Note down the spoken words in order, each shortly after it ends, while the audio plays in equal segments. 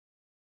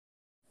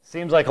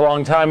Seems like a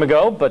long time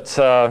ago, but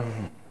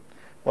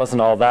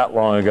wasn't all that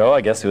long ago. I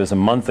guess it was a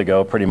month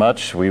ago, pretty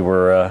much. We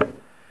were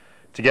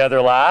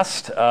together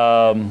last,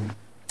 and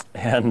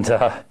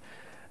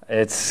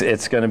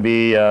it's going to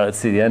be let's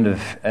see, the end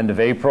of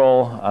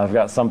April. I've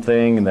got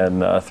something, and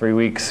then 3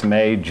 weeks,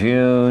 May,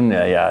 June.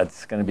 Yeah,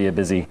 it's going to be a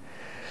busy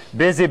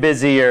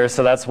year.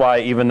 So that's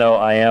why, even though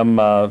I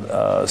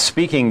am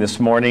speaking this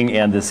morning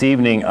and this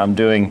evening, I'm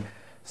doing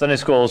Sunday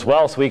school as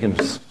well, so we can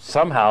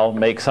somehow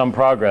make some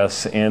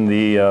progress in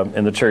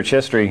the church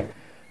history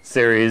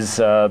series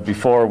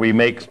before we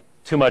make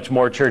too much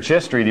more church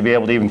history to be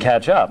able to even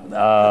catch up,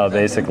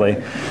 basically,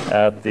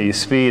 at the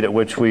speed at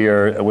which we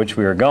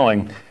are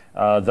going.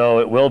 Though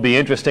it will be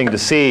interesting to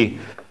see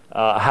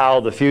how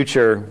the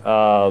future,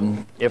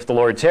 if the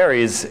Lord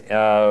tarries,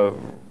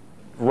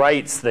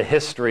 writes the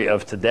history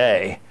of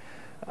today.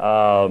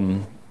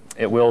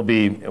 It will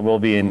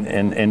be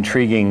an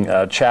intriguing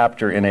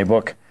chapter in a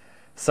book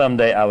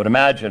someday, I would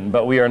imagine,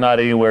 but we are not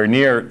anywhere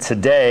near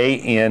today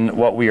in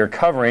what we are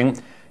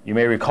covering. You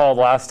may recall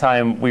the last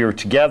time we were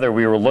together,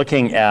 we were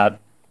looking at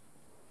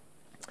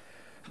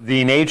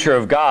the nature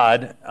of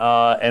God,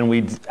 and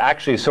we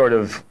actually sort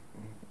of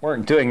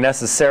weren't doing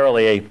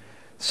necessarily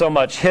so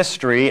much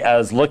history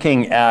as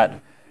looking at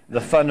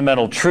the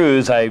fundamental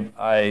truths.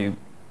 I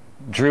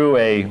drew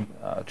a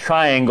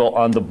triangle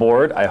on the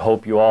board. I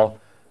hope you all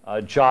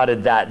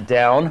jotted that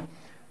down,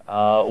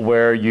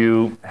 where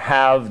you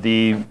have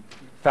the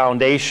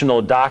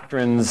foundational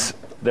doctrines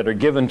that are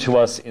given to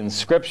us in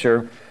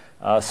Scripture,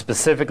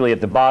 specifically at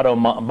the bottom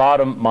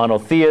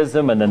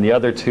monotheism, and then the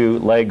other two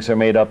legs are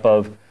made up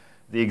of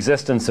the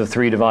existence of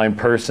three divine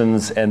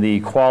persons and the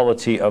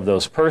equality of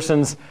those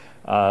persons.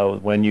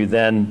 When you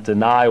then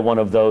deny one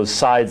of those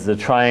sides of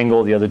the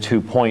triangle, the other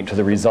two point to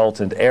the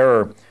resultant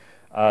error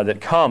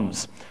that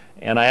comes.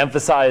 And I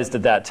emphasized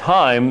at that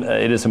time,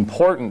 it is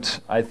important,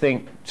 I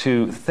think,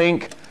 to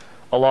think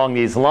along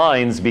these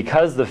lines,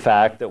 because the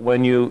fact that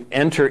when you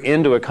enter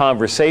into a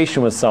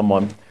conversation with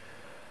someone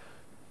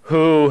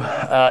who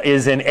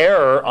is in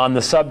error on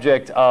the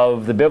subject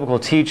of the biblical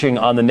teaching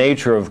on the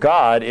nature of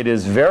God, it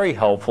is very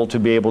helpful to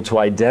be able to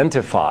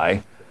identify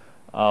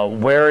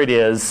where it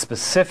is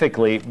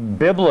specifically,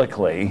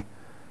 biblically,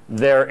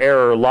 their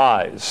error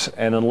lies.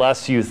 And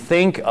unless you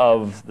think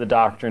of the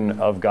doctrine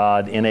of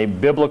God in a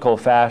biblical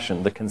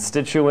fashion, the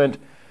constituent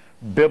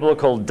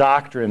biblical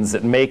doctrines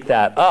that make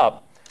that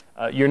up,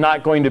 you're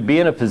not going to be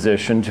in a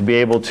position to be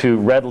able to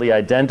readily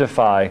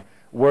identify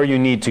where you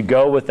need to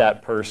go with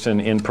that person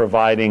in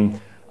providing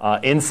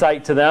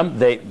insight to them.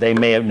 They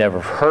may have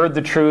never heard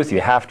the truth. You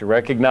have to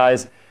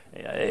recognize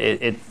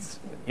it's,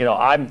 you know,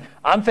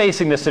 I'm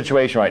facing this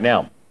situation right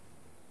now.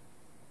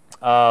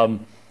 At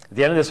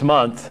the end of this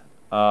month,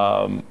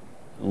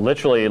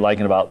 literally like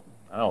in about,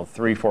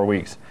 3-4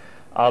 weeks,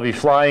 I'll be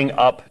flying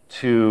up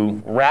to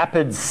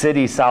Rapid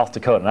City, South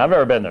Dakota. And I've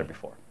never been there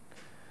before.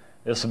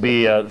 This will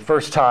be the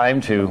first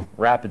time to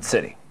Rapid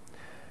City.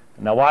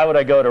 Now, why would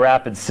I go to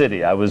Rapid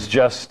City? I was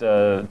just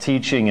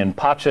teaching in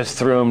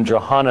Potchefstroom,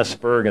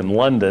 Johannesburg, and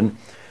London.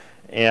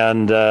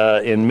 And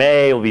in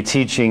May, we'll be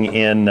teaching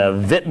in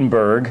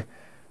Wittenberg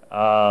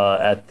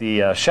at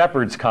the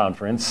Shepherds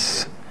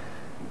Conference.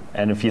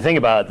 And if you think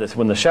about this,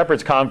 when the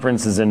Shepherds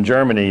Conference is in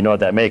Germany, you know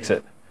what that makes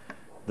it?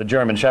 The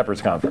German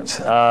Shepherds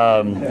Conference.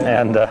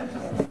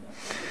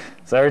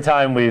 So every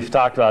time we've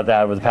talked about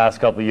that over the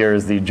past couple of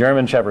years, the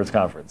German Shepherds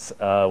Conference,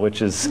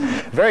 which is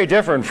very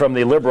different from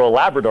the Liberal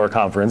Labrador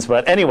Conference,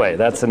 but anyway,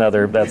 that's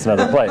another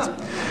place.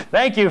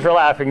 Thank you for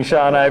laughing,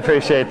 Sean. I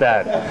appreciate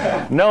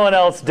that. No one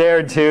else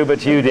dared to,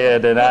 but you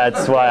did, and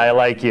that's why I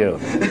like you.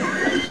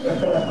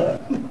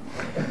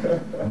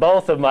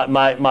 Both of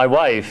my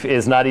wife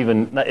is not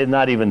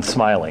even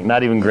smiling,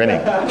 not even grinning.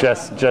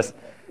 Just.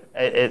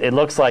 It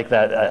looks like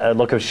that, a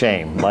look of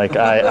shame. Like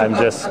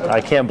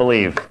I can't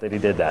believe that he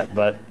did that.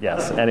 But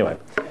yes, anyway.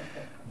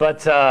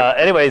 But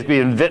anyways, be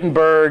in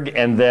Wittenberg,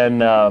 and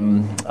then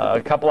a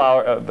couple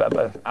hour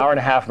and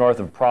a half north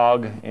of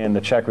Prague in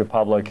the Czech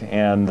Republic,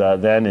 and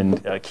then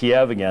in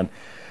Kiev again.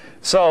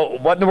 So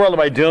what in the world am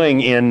I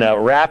doing in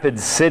Rapid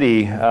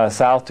City,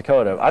 South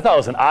Dakota? I thought it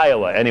was in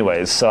Iowa,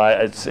 anyways. So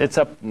it's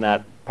up in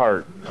that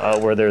part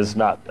where there's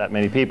not that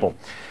many people.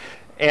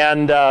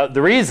 And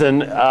the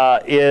reason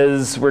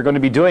is we're going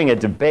to be doing a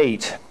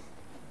debate.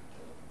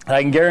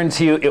 I can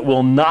guarantee you it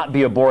will not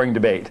be a boring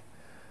debate.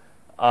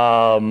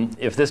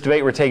 If this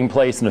debate were taking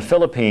place in the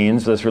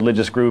Philippines, this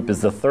religious group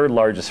is the third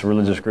largest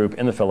religious group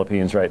in the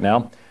Philippines right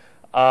now,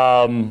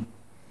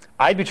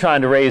 I'd be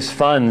trying to raise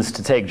funds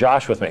to take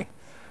Josh with me.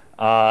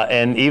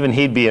 And even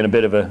he'd be in a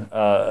bit of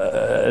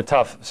a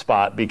tough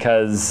spot,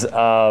 because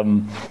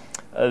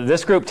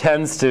this group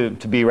tends to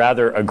be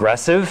rather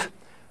aggressive.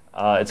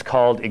 It's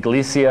called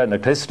Iglesia de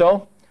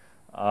Cristo,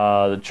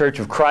 the Church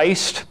of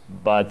Christ,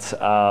 but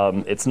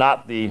it's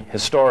not the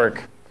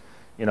historic,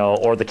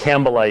 or the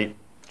Campbellite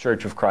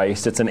Church of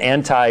Christ. It's an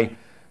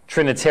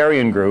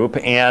anti-Trinitarian group,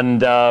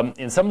 and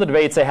in some of the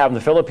debates they have in the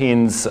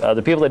Philippines,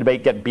 the people that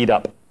debate get beat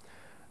up.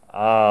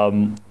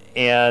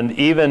 And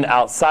even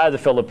outside the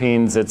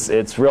Philippines,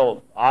 it's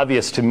real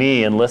obvious to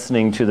me in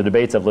listening to the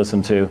debates I've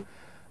listened to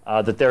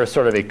that there's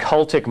sort of a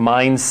cultic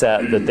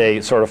mindset that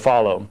they sort of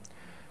follow.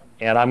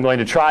 And I'm going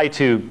to try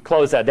to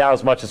close that down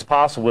as much as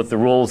possible with the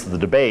rules of the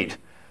debate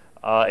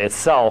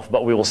itself,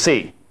 but we will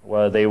see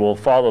whether they will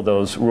follow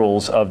those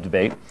rules of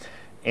debate.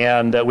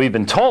 And we've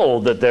been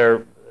told that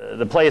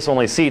the place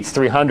only seats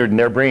 300 and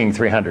they're bringing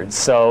 300.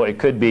 So it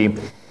could be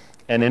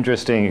an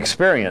interesting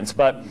experience.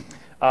 But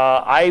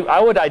I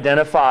would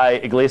identify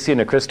Iglesia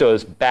Ni Cristo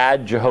as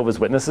bad Jehovah's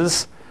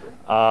Witnesses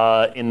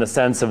in the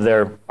sense of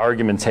their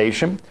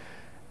argumentation.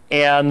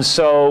 And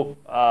so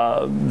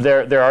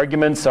their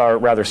arguments are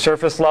rather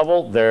surface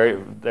level.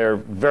 They're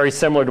very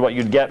similar to what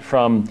you'd get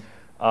from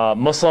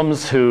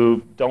Muslims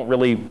who don't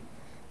really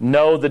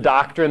know the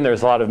doctrine.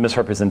 There's a lot of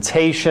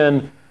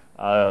misrepresentation,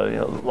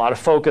 a lot of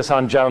focus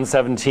on John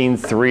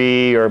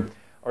 17:3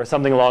 or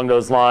something along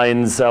those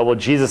lines. Well,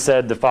 Jesus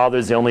said the Father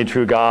is the only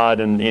true God,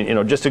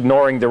 and just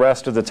ignoring the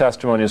rest of the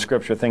testimony of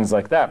Scripture, things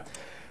like that.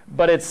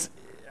 But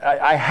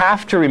I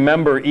have to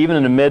remember, even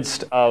in the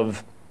midst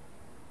of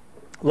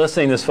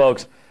listening to this,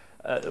 folks,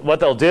 what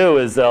they'll do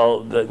is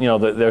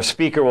their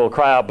speaker will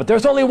cry out, "But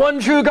there's only one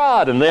true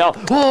God," and they'll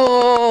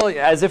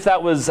as if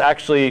that was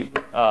actually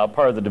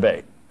part of the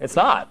debate. It's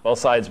not. Both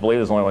sides believe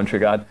there's only one true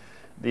God.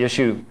 The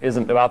issue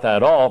isn't about that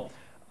at all.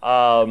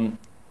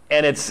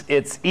 And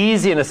it's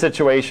easy in a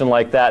situation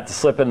like that to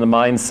slip in the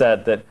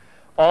mindset that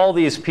all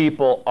these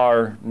people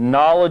are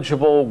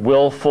knowledgeable,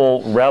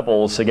 willful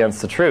rebels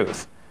against the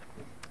truth.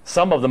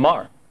 Some of them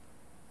are.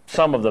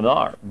 Some of them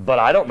are. But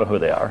I don't know who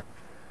they are.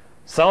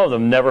 Some of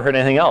them never heard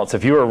anything else.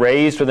 If you were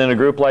raised within a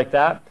group like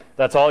that,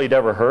 that's all you'd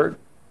ever heard.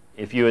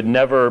 If you had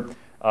never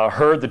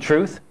heard the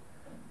truth,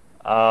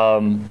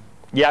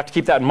 you have to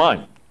keep that in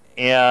mind.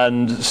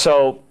 And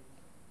so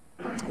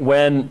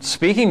when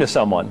speaking to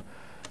someone,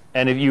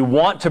 and if you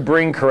want to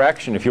bring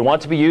correction, if you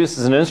want to be used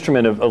as an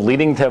instrument of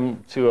leading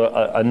them to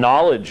a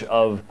knowledge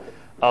of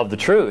the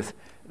truth,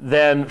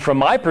 then from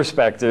my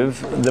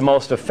perspective, the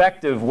most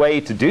effective way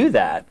to do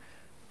that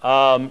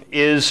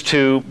is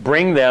to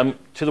bring them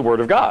to the Word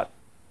of God.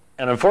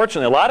 And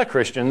unfortunately, a lot of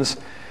Christians,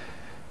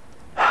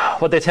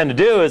 what they tend to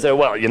do is that,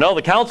 well,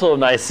 the Council of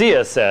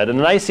Nicaea said, and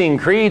the Nicene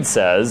Creed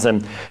says,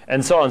 and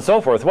so on and so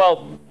forth.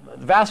 Well,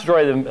 the vast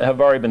majority of them have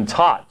already been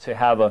taught to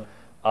have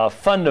a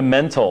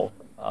fundamental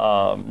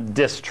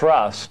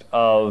distrust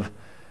of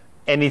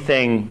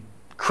anything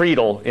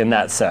creedal in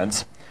that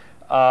sense.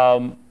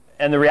 And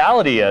the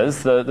reality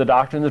is the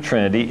doctrine of the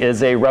Trinity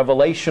is a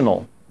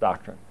revelational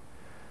doctrine.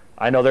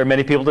 I know there are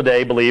many people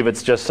today believe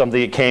it's just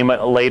something that came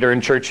later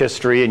in church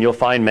history, and you'll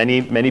find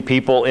many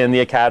people in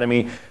the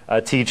academy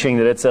teaching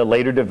that it's a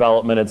later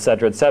development, et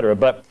cetera, et cetera.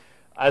 But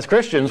as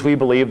Christians, we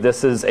believe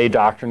this is a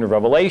doctrine of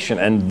revelation,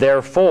 and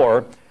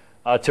therefore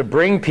to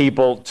bring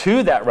people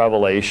to that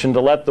revelation, to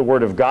let the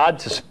Word of God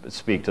to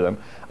speak to them,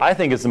 I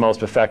think is the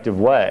most effective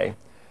way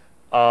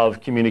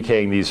of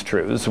communicating these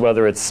truths,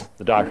 whether it's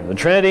the doctrine of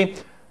the Trinity.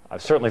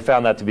 I've certainly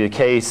found that to be the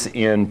case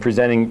in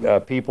presenting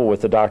people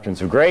with the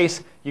doctrines of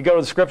grace. You go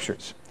to the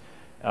Scriptures.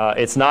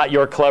 It's not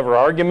your clever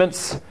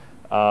arguments.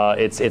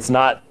 It's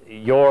not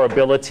your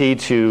ability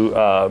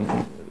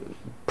to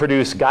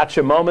produce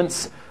gotcha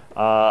moments.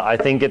 I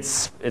think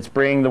it's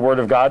bringing the Word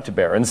of God to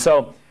bear. And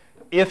so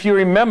if you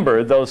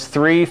remember those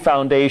three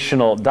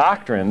foundational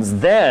doctrines,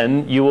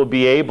 then you will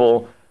be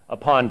able,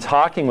 upon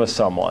talking with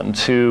someone,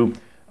 to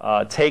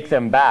take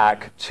them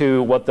back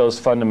to what those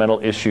fundamental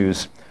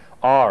issues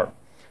are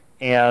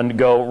and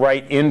go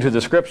right into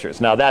the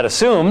Scriptures. Now, that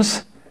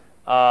assumes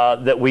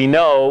that we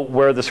know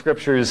where the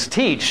Scriptures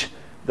teach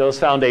those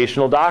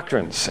foundational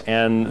doctrines.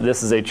 And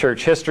this is a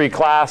church history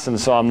class, and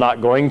so I'm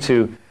not going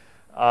to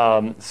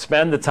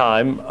spend the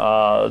time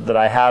that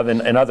I have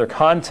in other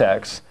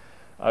contexts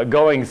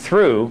going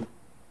through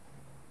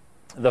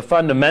the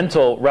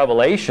fundamental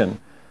revelation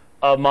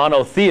of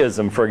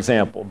monotheism, for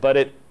example. But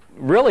it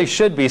really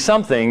should be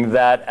something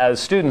that, as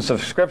students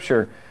of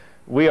Scripture,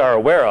 we are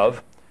aware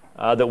of,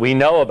 that we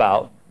know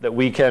about, that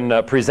we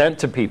can present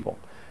to people.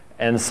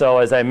 And so,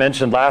 as I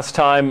mentioned last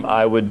time,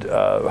 I would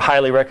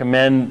highly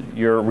recommend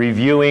your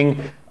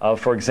reviewing,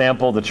 for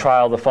example, the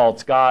trial of the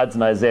false gods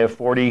in Isaiah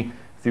 40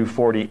 through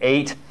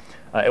 48.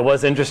 It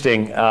was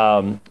interesting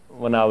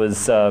when I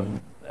was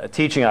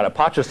teaching out at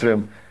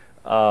Potchefstroom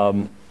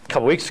a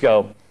couple weeks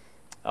ago.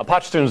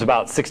 Potchefstroom is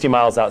about 60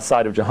 miles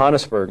outside of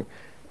Johannesburg.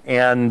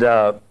 And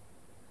I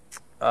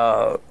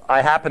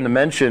happened to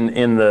mention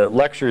in the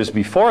lectures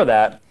before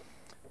that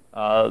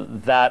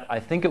that I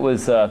think it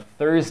was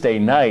Thursday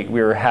night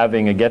we were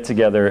having a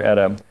get-together at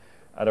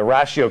a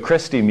Ratio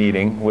Christi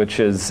meeting, which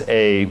is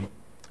a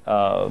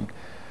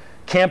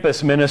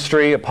campus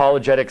ministry,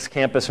 apologetics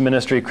campus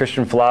ministry,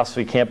 Christian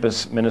philosophy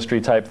campus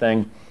ministry type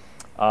thing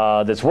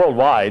that's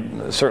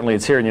worldwide. Certainly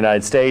it's here in the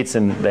United States,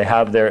 and they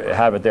have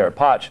it there at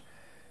Potch.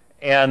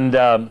 And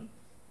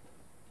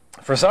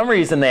for some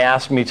reason they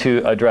asked me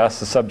to address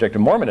the subject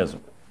of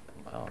Mormonism.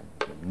 I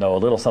know a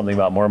little something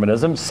about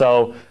Mormonism,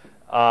 so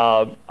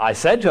I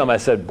said to him, I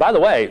said, by the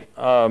way,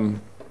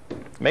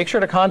 make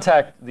sure to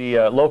contact the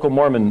local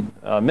Mormon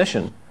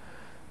mission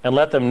and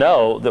let them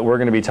know that we're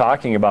going to be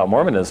talking about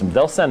Mormonism.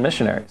 They'll send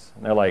missionaries.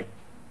 And they're like,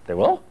 they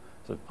will?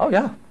 So, oh,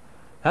 yeah.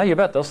 Yeah, you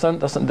bet. They'll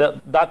send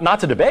not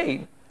to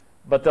debate,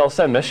 but they'll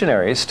send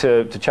missionaries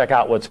to check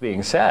out what's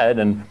being said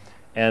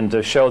and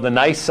to show the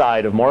nice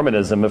side of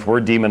Mormonism if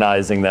we're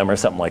demonizing them or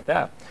something like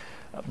that.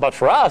 But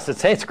for us,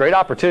 it's a great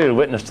opportunity to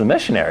witness to the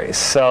missionaries.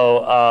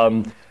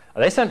 So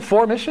they sent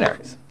 4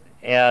 missionaries.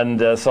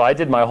 And so I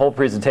did my whole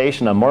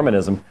presentation on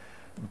Mormonism.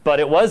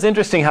 But it was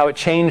interesting how it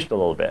changed a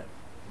little bit.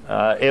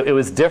 It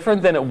was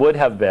different than it would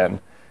have been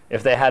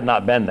if they had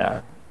not been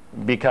there,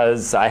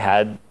 because I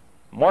had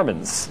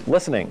Mormons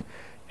listening.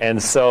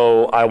 And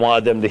so I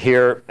wanted them to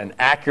hear an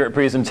accurate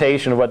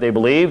presentation of what they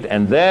believed,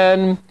 and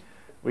then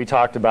we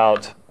talked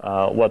about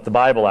what the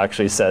Bible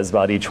actually says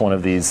about each one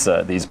of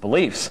these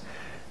beliefs.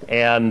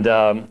 And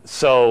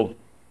so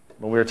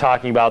when we were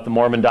talking about the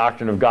Mormon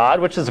doctrine of God,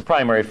 which is the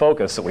primary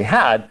focus that we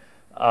had,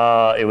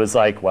 it was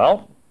like,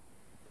 well,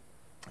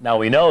 now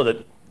we know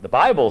that the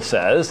Bible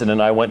says, and then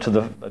I went to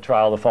the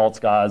trial of the false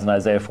gods in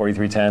Isaiah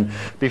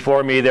 43:10.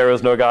 Before me there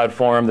was no God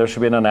formed, there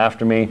should be none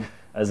after me.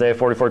 Isaiah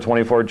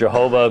 44:24,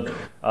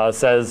 Jehovah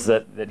says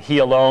that he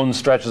alone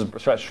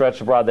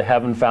stretched abroad the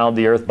heaven, found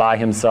the earth by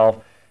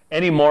himself.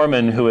 Any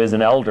Mormon who is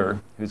an elder,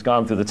 who's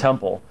gone through the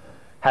temple,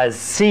 has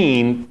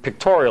seen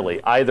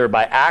pictorially, either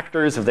by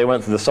actors if they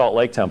went through the Salt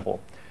Lake Temple,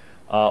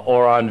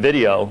 or on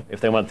video if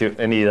they went through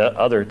any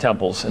other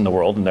temples in the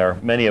world, and there are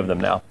many of them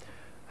now,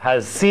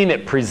 has seen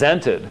it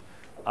presented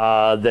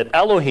that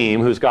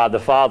Elohim, who's God the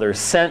Father,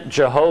 sent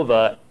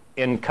Jehovah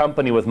in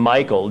company with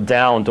Michael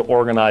down to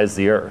organize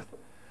the earth.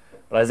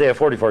 But Isaiah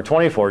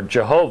 44:24,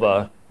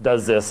 Jehovah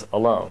does this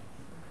alone.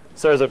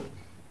 So there's a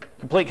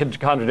complete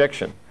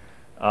contradiction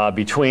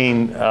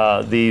between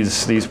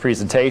these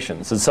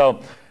presentations. And so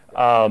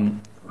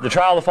the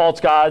trial of the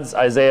false gods,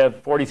 Isaiah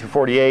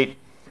 40-48,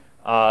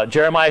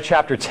 Jeremiah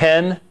chapter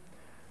 10.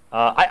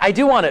 I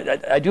do want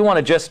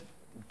to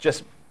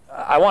just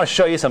I want to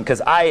show you something,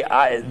 because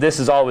this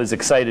has always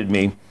excited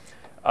me.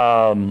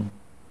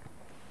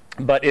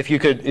 But if you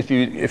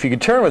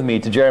could turn with me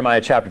to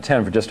Jeremiah chapter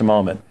 10 for just a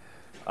moment,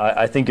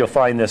 I think you'll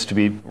find this to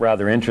be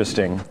rather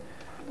interesting.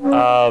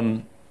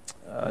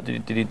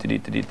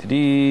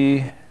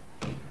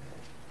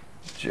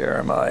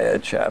 Jeremiah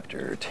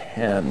chapter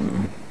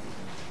 10.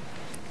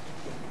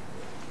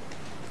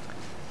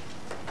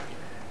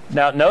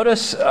 Now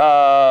notice.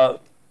 Let's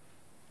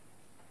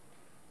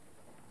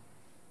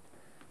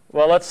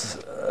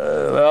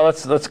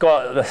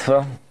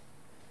go.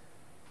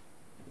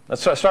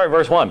 Let's start at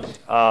verse 1.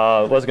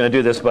 I wasn't going to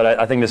do this, but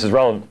I think this is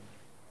relevant.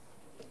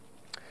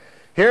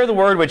 Hear the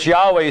word which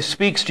Yahweh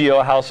speaks to you,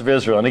 O house of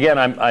Israel. And again,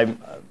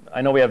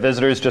 I know we have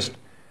visitors. Just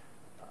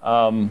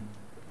I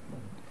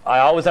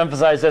always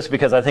emphasize this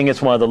because I think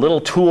it's one of the little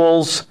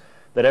tools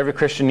that every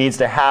Christian needs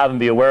to have and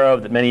be aware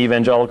of that many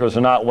evangelicals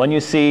are not. When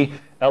you see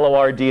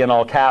L-O-R-D in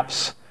all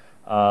caps,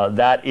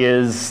 that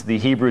is the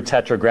Hebrew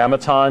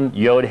tetragrammaton,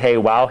 Yod, He,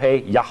 Waw, He,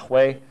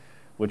 Yahweh,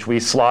 which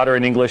we slaughter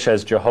in English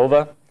as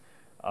Jehovah.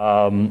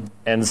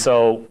 And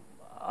so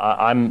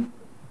I'm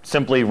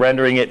simply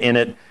rendering it in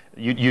it.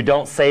 You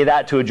don't say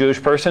that to a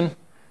Jewish person.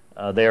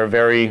 They are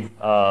very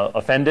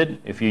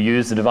offended if you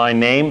use the divine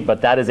name,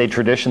 but that is a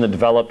tradition that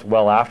developed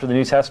well after the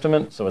New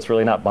Testament, so it's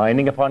really not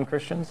binding upon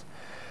Christians.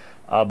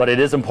 But it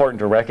is important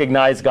to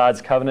recognize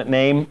God's covenant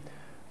name,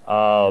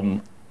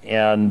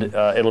 and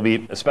it'll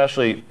be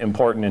especially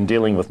important in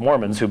dealing with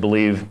Mormons who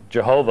believe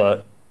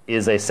Jehovah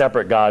is a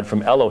separate God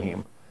from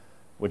Elohim,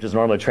 which is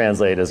normally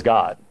translated as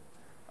God.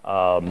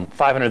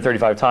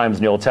 535 times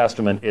in the Old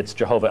Testament, it's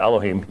Jehovah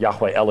Elohim,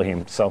 Yahweh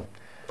Elohim. So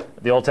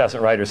the Old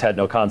Testament writers had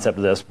no concept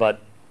of this,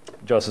 but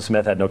Joseph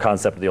Smith had no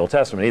concept of the Old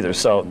Testament either,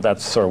 so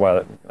that's sort of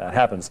why that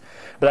happens.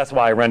 But that's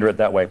why I render it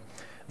that way.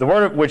 The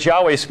word which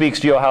Yahweh speaks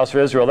to you, O house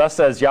of Israel, thus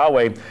says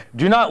Yahweh,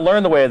 do not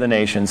learn the way of the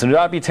nations, and do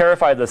not be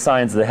terrified of the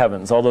signs of the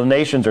heavens, although the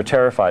nations are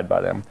terrified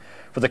by them.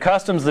 For the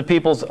customs of the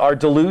peoples are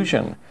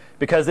delusion,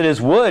 because it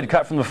is wood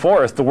cut from the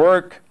forest, the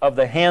work of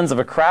the hands of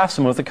a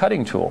craftsman with a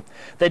cutting tool.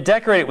 They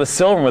decorate it with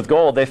silver and with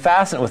gold. They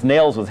fasten it with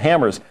nails, with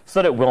hammers,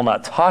 so that it will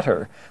not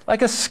totter.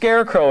 Like a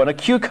scarecrow in a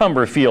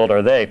cucumber field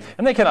are they,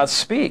 and they cannot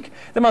speak.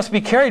 They must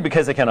be carried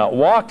because they cannot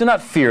walk. Do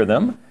not fear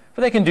them,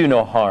 for they can do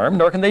no harm,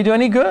 nor can they do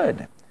any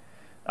good.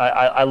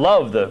 I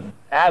love the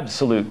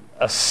absolute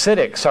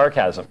acidic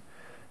sarcasm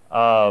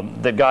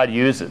that God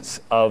uses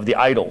of the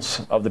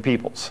idols of the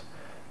peoples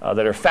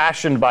that are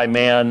fashioned by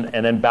man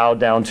and then bowed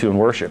down to and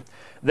worship.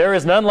 There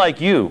is none like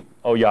you,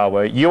 O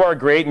Yahweh. You are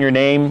great in your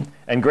name,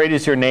 and great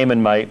is your name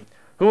and might.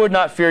 Who would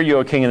not fear you,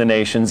 O King of the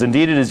nations?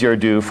 Indeed it is your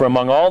due, for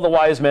among all the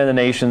wise men of the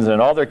nations and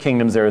in all their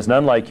kingdoms there is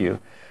none like you.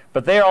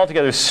 But they are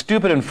altogether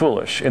stupid and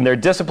foolish. In their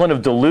discipline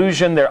of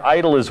delusion their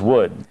idol is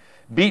wood.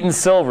 Beaten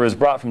silver is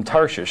brought from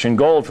Tarshish, and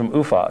gold from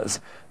Uphaz.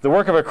 The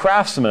work of a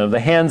craftsman of the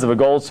hands of a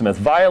goldsmith.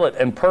 Violet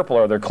and purple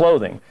are their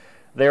clothing.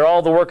 They are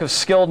all the work of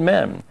skilled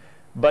men.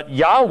 But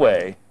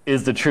Yahweh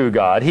is the true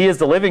God. He is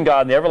the living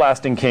God and the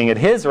everlasting King. At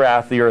his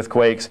wrath the earth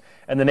quakes,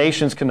 and the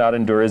nations cannot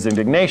endure his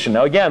indignation.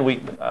 Now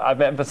again,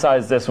 I've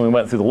emphasized this when we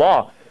went through the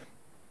law.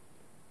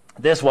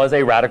 This was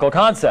a radical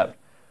concept.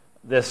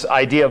 This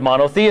idea of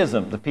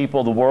monotheism. The people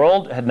of the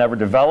world had never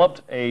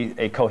developed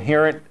a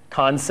coherent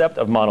concept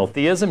of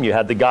monotheism. You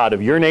had the God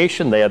of your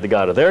nation, they had the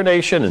God of their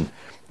nation, and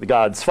the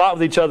gods fought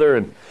with each other,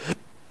 and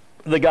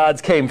the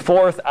gods came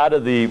forth out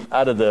of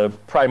the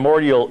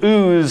primordial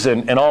ooze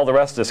and all the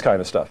rest of this kind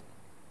of stuff.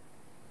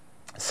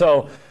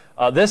 So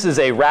this is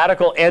a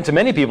radical and to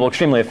many people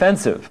extremely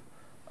offensive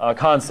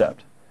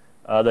concept,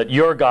 that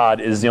your God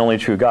is the only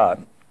true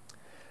God.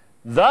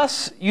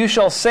 Thus you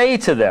shall say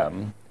to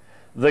them,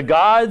 the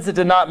gods that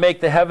did not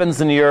make the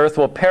heavens and the earth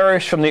will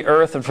perish from the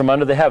earth and from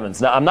under the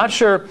heavens. Now I'm not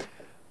sure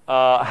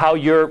how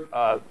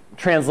your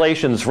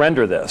translations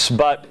render this,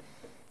 but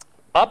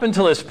up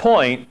until this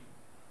point,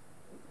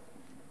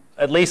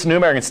 at least New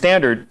American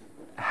Standard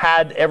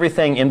had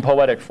everything in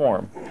poetic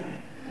form.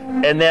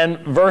 And then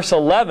verse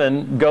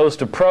 11 goes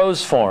to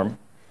prose form,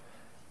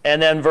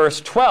 and then verse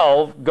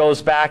 12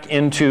 goes back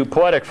into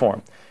poetic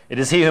form. It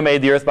is he who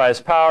made the earth by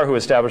his power, who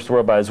established the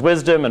world by his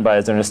wisdom, and by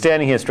his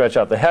understanding he has stretched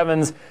out the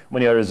heavens.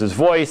 When he utters his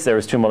voice, there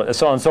is tumult,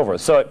 so on and so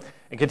forth. So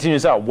it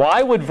continues out.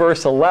 Why would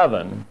verse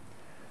 11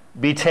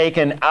 be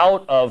taken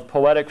out of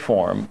poetic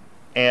form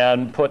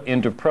and put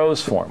into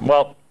prose form?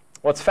 Well,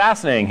 what's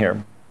fascinating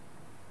here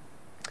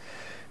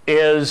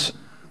is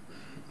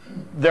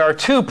there are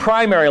two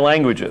primary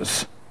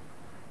languages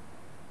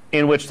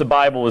in which the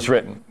Bible was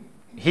written.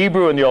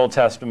 Hebrew in the Old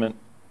Testament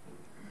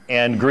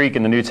and Greek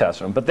in the New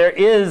Testament. But there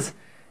is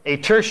a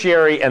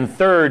tertiary and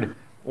third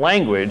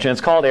language, and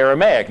it's called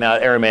Aramaic. Now,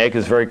 Aramaic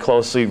is very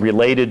closely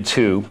related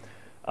to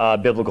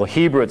biblical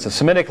Hebrew. It's a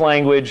Semitic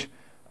language,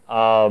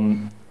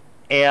 and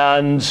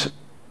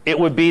it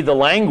would be the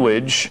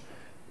language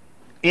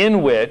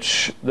in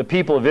which the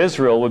people of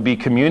Israel would be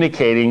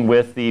communicating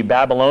with the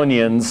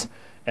Babylonians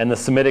and the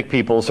Semitic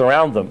peoples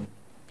around them.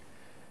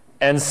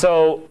 And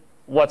so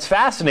what's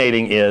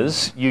fascinating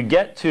is you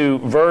get to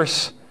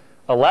verse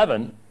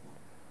 11,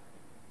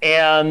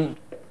 and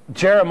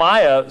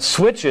Jeremiah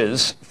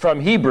switches from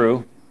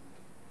Hebrew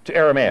to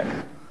Aramaic.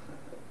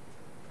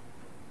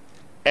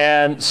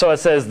 And so it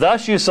says,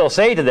 thus you shall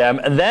say to them,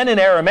 and then in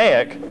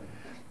Aramaic,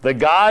 the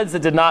gods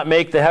that did not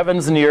make the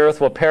heavens and the earth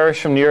will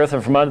perish from the earth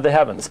and from under the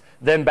heavens.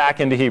 Then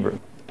back into Hebrew.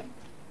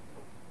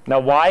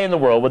 Now, why in the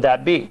world would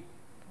that be?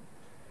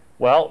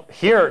 Well,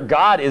 here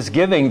God is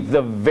giving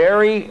the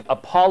very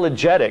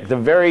apologetic, the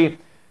very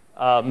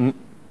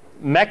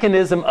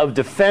mechanism of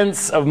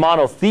defense of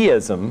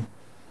monotheism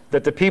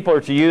that the people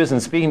are to use in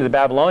speaking to the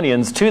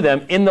Babylonians to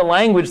them in the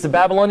language the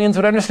Babylonians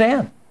would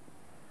understand.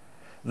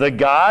 The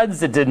gods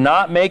that did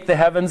not make the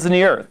heavens and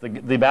the earth.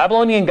 The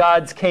Babylonian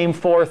gods came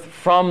forth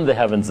from the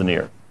heavens and the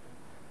earth.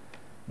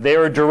 They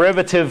were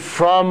derivative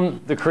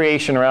from the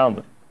creation around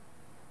them.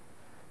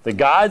 The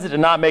gods that did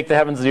not make the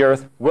heavens and the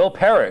earth will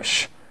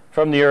perish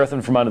from the earth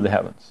and from under the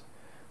heavens.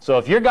 So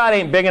if your God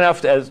ain't big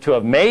enough to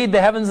have made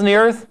the heavens and the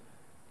earth,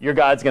 your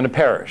God's going to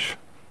perish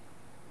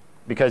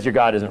because your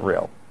God isn't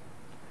real.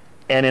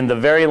 And in the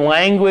very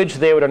language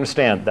they would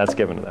understand, that's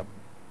given to them.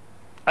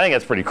 I think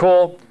that's pretty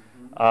cool.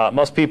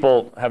 Most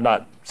people have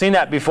not seen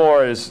that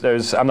before.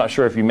 I'm not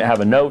sure if you have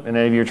a note in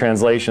any of your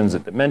translations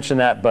that mention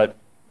that, but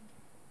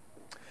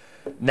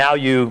now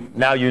you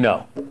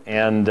know.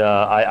 And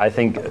I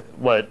think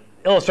what it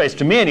illustrates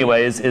to me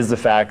anyways is the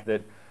fact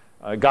that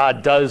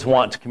God does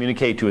want to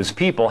communicate to his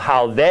people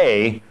how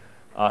they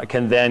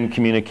can then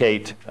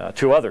communicate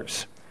to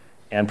others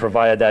and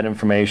provide that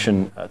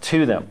information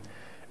to them.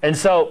 And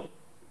so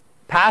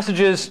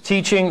passages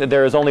teaching that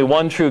there is only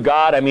one true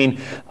God. I mean,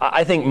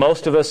 I think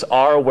most of us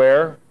are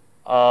aware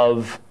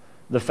of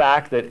the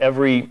fact that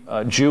every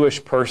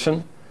Jewish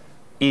person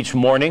each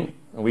morning,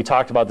 and we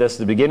talked about this at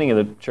the beginning of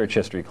the church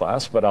history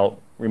class, but I'll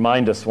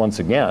remind us once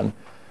again,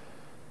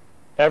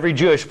 every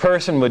Jewish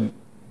person would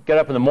get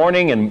up in the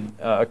morning and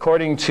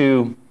according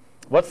to,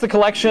 what's the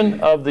collection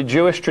of the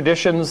Jewish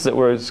traditions that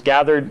was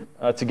gathered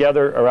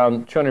together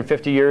around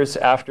 250 years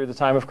after the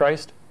time of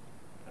Christ?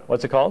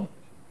 What's it called?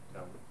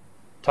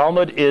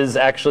 Talmud is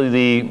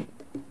actually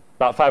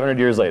about 500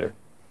 years later.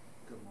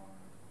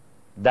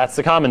 That's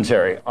the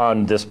commentary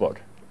on this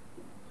book.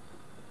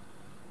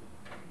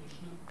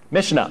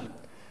 Mishnah.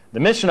 The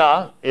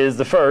Mishnah is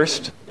the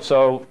first.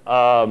 So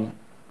about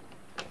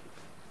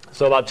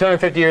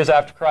 250 years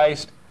after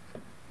Christ,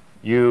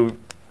 you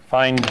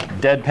find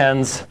dead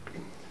pens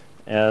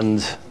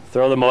and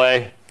throw them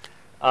away.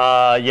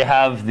 You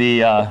have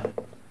the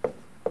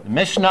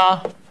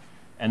Mishnah.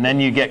 And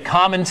then you get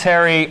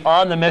commentary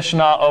on the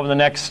Mishnah over the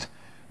next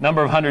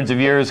number of hundreds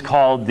of years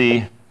called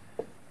the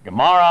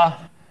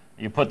Gemara.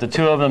 You put the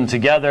two of them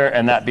together,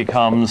 and that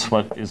becomes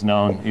what is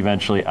known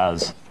eventually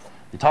as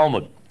the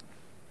Talmud.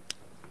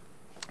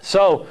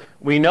 So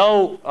we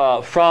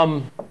know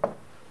from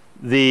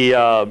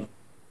the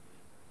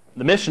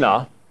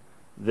Mishnah,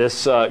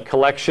 this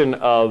collection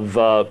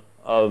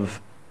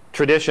of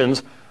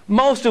traditions,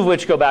 most of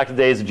which go back to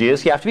the days of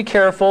Jesus. You have to be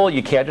careful.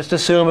 You can't just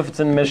assume if it's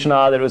in the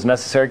Mishnah that it was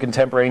necessary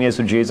contemporaneous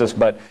with Jesus,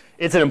 but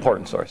it's an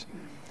important source.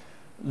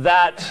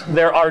 That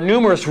there are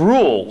numerous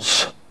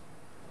rules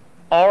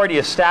already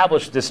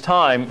established at this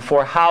time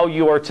for how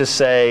you are to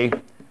say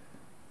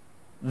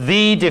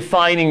the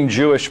defining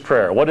Jewish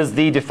prayer. What is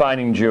the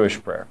defining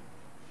Jewish prayer?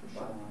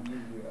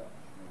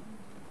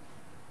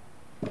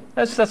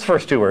 That's the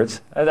first two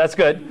words. That's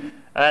good.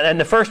 And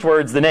the first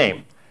word's the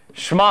name.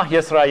 Shema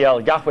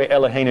Yisrael, Yahweh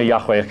Eloheinu,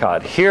 Yahweh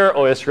Echad. Hear,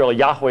 O Israel,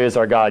 Yahweh is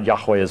our God,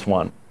 Yahweh is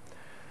one.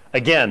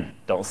 Again,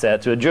 don't say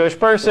it to a Jewish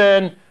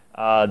person.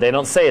 They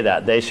don't say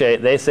that. They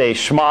say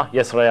Shema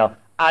Yisrael,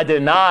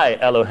 Adonai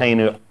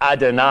Eloheinu,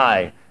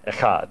 Adonai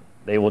Echad.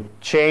 They will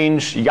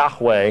change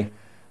Yahweh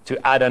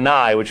to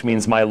Adonai, which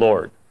means my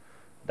Lord.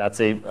 That's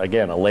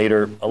again a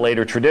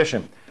later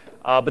tradition.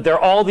 But there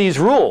are all these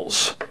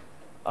rules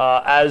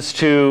as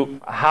to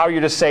how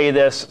you're to say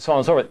this, so on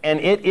and so forth. And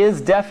it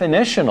is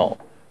definitional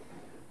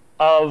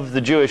of the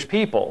Jewish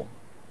people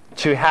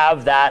to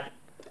have that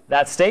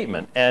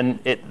statement. And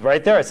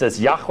right there it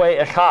says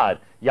Yahweh Echad.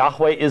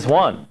 Yahweh is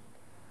one.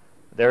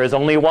 There is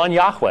only one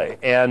Yahweh.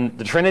 And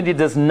the Trinity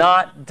does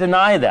not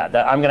deny that.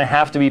 I'm going to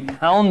have to be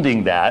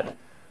pounding that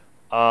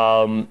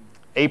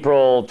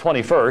April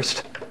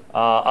 21st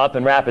up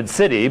in Rapid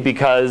City,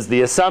 because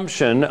the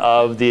assumption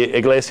of the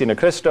Iglesia Ni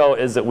Cristo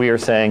is that we are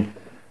saying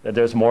that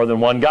there's more than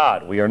one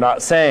God. We are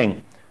not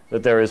saying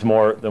that there is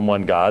more than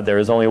one God. There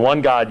is only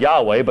one God,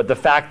 Yahweh, but the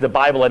fact the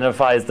Bible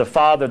identifies the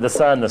Father, the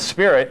Son, the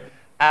Spirit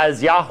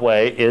as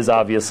Yahweh is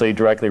obviously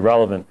directly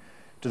relevant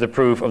to the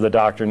proof of the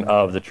doctrine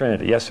of the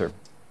Trinity. Yes, sir?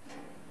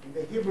 In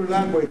the Hebrew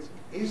language,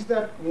 is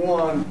that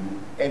one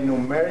a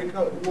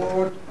numerical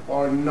word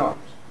or not?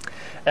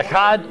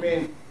 Echad, I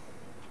mean,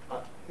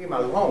 him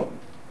alone.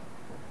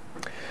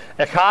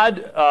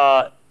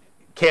 Echad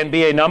can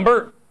be a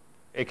number.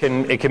 It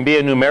can be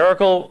a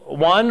numerical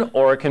one,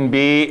 or it can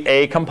be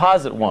a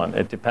composite one.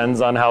 It depends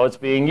on how it's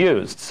being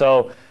used.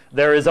 So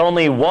there is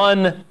only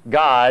one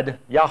God,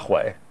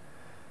 Yahweh.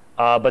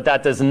 But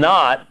that does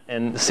not,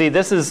 and see,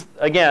 this is,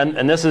 again,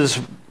 and this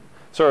is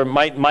sort of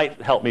might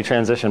help me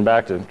transition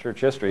back to church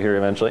history here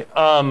eventually.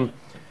 One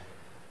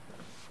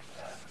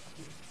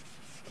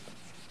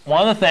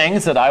of the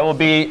things that I will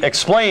be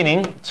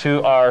explaining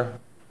to our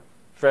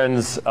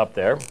friends up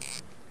there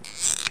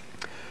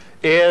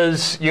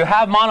is you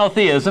have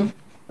monotheism,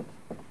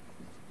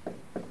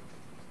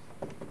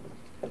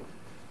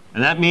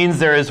 and that means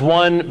there is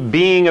one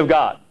being of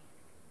God.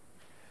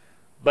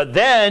 But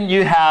then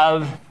you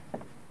have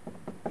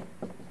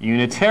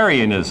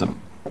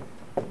Unitarianism.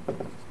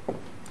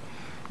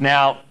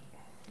 Now,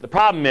 the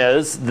problem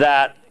is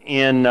that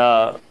in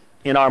our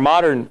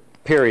modern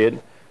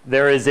period,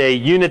 there is a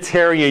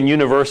Unitarian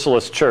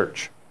Universalist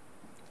church.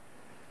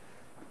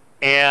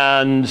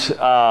 And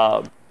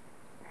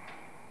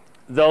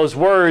those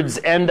words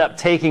end up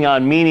taking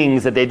on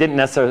meanings that they didn't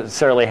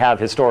necessarily have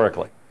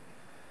historically.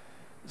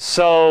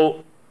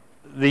 So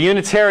the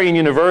Unitarian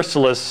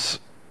Universalists,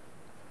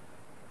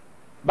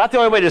 about the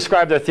only way to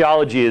describe their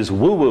theology is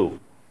woo-woo.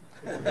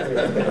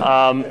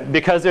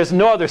 Because there's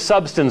no other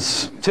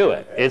substance to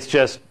it. It's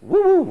just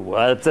woo-woo.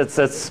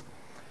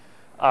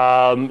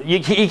 You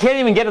can't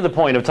even get to the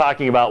point of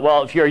talking about,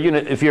 well, if you're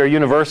a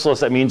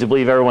Universalist, that means you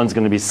believe everyone's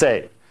going to be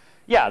saved.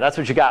 Yeah, that's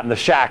what you got in the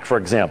shack, for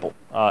example.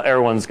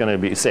 Everyone's going to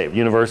be saved,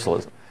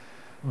 universalism.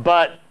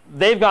 But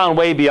they've gone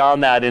way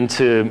beyond that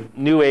into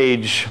New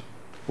Age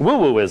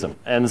woo-wooism.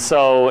 And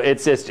so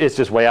it's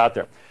just way out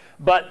there.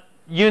 But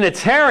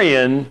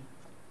Unitarian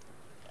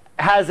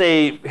has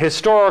a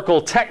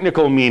historical,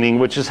 technical meaning,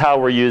 which is how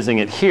we're using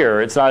it here.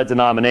 It's not a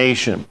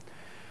denomination.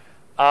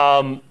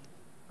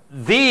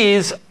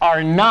 These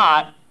are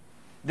not,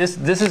 this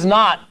is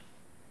not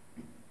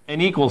an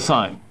equal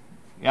sign.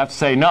 You have to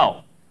say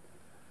no.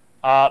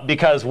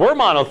 Because we're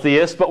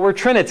monotheists, but we're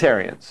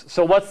Trinitarians.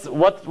 So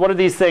what are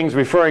these things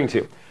referring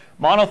to?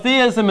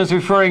 Monotheism is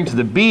referring to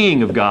the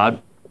being of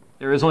God.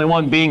 There is only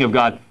one being of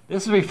God.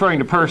 This is referring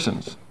to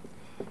persons.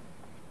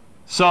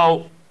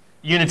 So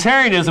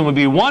Unitarianism would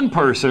be one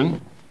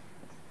person.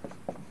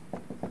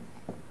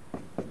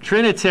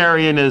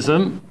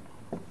 Trinitarianism,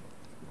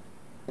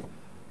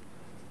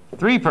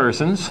 three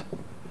persons.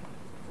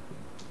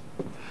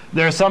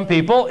 There are some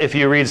people, if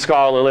you read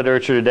scholarly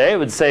literature today,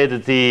 would say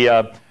that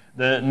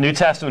the New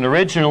Testament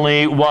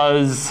originally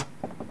was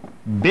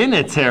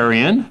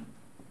binitarian,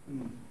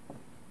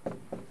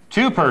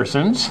 two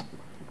persons.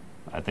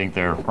 I think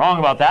they're wrong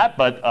about that,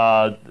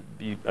 but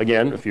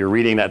again, if you're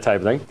reading that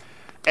type of thing,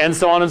 and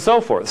so on and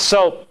so forth.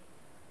 So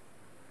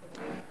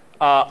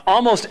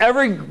almost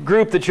every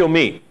group that you'll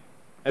meet,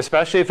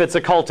 especially if it's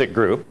a cultic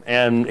group,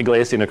 and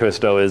Iglesia Ni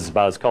Cristo is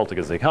about as cultic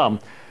as they come.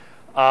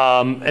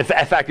 In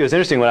fact, it was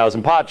interesting when I was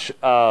in Potch.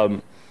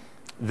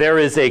 There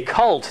is a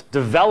cult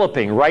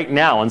developing right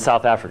now in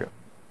South Africa.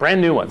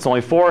 Brand new one. It's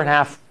only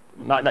 4.5,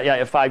 not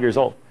yet 5 years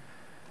old.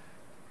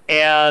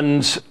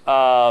 And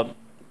a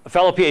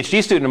fellow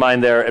PhD student of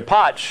mine there at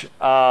Potch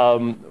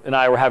and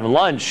I were having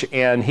lunch,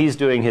 and he's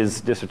doing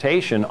his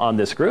dissertation on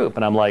this group.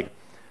 And I'm like,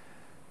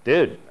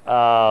 dude,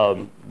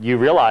 you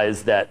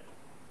realize that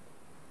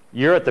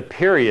you're at the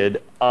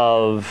period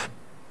of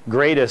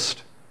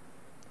greatest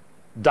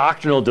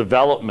doctrinal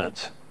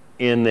development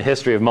in the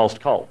history of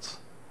most cults,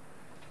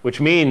 which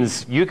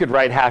means you could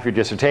write half your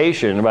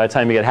dissertation, and by the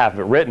time you get half of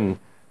it written,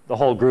 the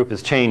whole group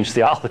has changed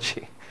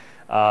theology.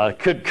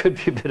 Could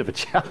be a bit of a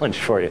challenge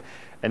for you.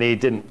 And he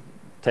didn't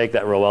take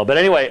that real well. But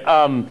anyway,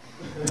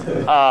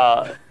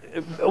 well,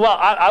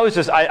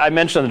 I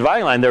mentioned on the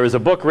Dividing Line, there was a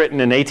book written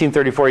in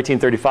 1834,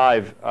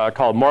 1835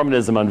 called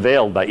Mormonism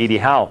Unveiled by E.D.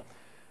 Howe.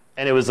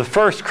 And it was the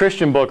first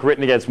Christian book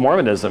written against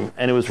Mormonism,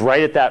 and it was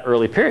right at that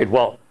early period.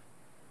 Well,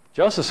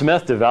 Joseph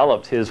Smith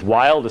developed his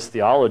wildest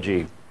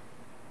theology,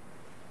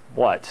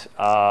 about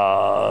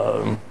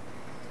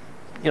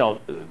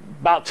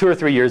 2 or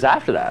 3 years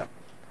after that.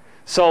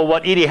 So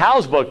what E.D.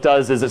 Howe's book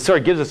does is it sort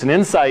of gives us an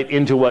insight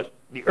into what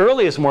the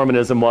earliest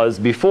Mormonism was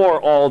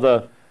before all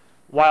the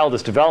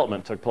wildest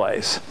development took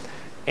place.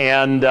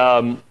 And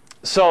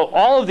so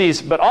all of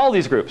these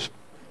groups,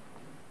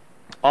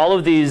 all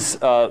of these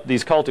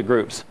cultic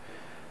groups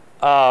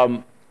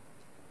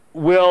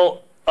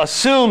will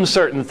assume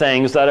certain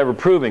things without ever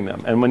proving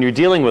them. And when you're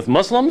dealing with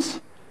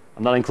Muslims,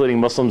 I'm not including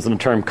Muslims in the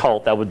term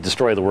cult, that would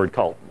destroy the word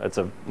cult. That's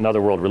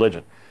another world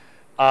religion.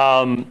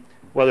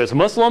 Whether it's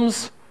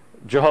Muslims,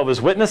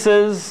 Jehovah's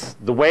Witnesses,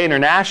 the Way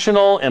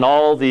International, and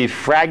all the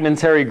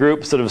fragmentary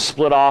groups that have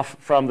split off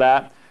from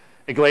that,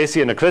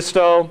 Iglesia Ni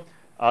Cristo,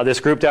 this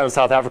group down in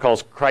South Africa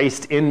called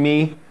Christ in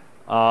Me.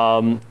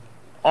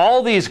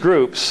 All these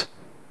groups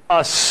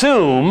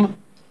assume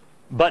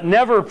but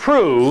never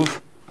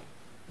prove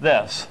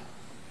this.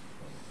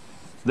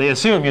 They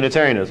assume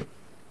Unitarianism.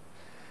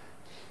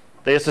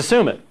 They just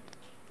assume it.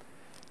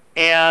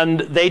 And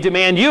they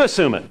demand you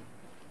assume it.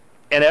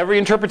 And every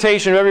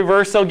interpretation of every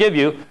verse they'll give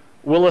you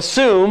will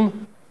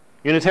assume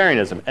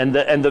Unitarianism. And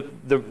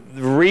the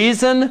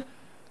reason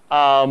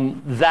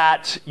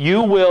that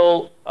you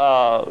will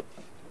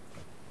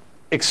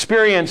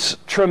experience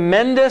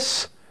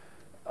tremendous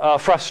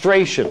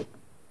frustration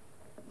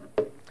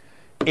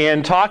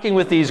in talking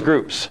with these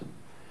groups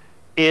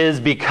is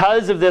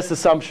because of this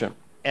assumption.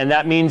 And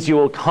that means you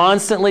will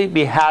constantly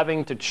be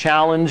having to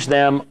challenge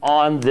them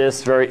on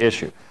this very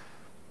issue.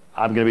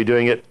 I'm going to be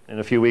doing it in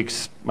a few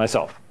weeks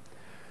myself.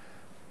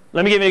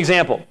 Let me give you an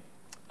example.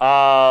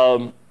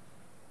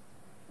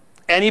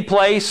 Any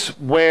place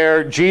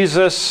where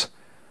Jesus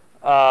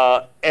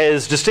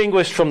is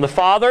distinguished from the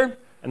Father,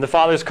 and the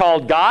Father is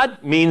called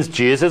God, means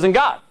Jesus isn't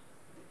God,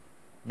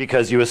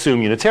 because you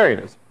assume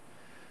Unitarianism.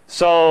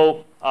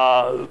 So,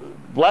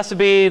 blessed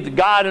be the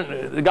God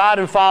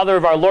and Father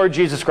of our Lord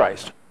Jesus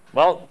Christ.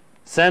 Well,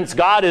 since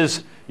God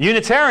is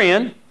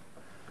Unitarian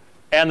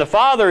and the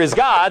Father is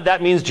God,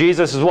 that means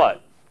Jesus is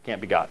what? Can't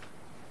be God.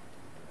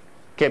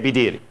 Can't be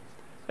deity.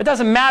 It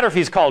doesn't matter if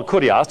he's called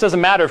Kurios. It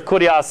doesn't matter if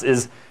Kurios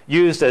is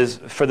used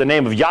as for the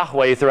name of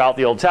Yahweh throughout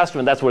the Old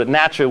Testament. That's what it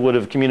naturally would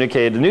have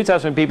communicated to New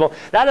Testament people.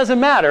 That doesn't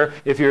matter.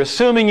 If you're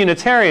assuming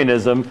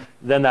Unitarianism,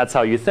 then that's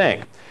how you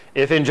think.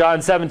 If in John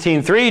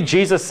 17:3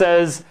 Jesus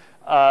says,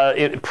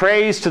 it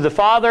prays to the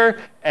Father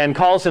and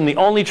calls him the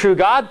only true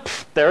God,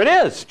 there it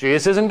is.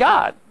 Jesus isn't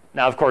God.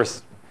 Now, of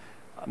course,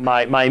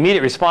 my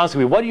immediate response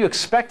would be, what do you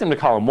expect him to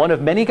call him? One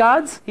of many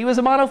gods? He was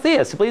a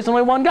monotheist. He believes in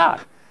only one God.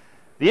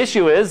 The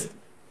issue is,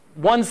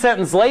 one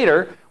sentence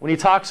later, when he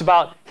talks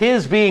about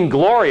his being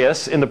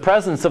glorious in the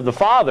presence of the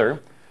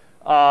Father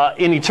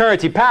in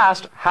eternity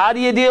past, how do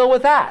you deal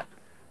with that?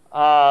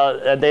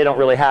 They don't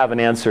really have an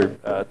answer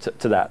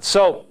to that.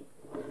 So,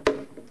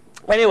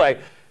 anyway,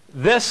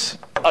 this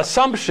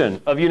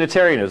assumption of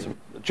Unitarianism,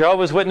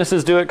 Jehovah's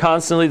Witnesses do it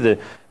constantly, the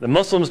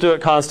Muslims do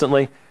it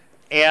constantly,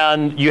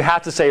 and you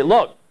have to say,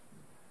 look,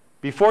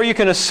 before you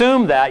can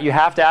assume that, you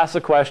have to ask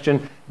the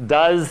question,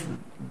 does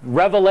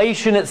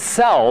Revelation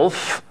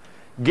itself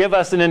give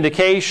us an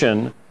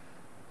indication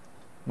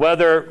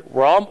whether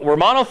we're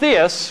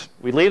monotheists?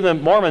 We leave the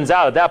Mormons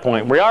out at that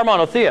point. We are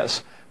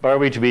monotheists, but are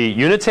we to be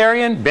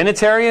Unitarian,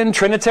 Binitarian,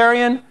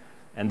 Trinitarian?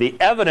 And the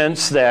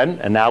evidence then,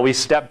 and now we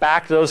step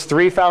back to those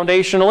three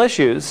foundational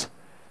issues,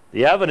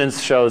 the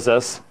evidence shows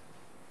us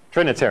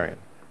Trinitarian.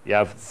 You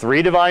have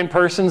three divine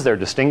persons. They're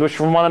distinguished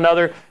from one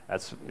another.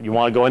 You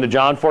want to go into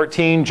John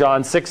 14,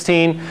 John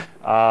 16,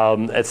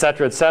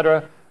 etc.,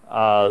 etc.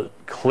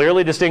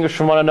 Clearly distinguished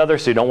from one another,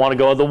 so you don't want to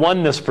go with the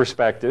oneness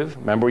perspective.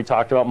 Remember, we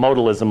talked about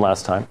modalism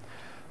last time.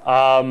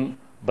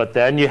 But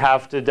then you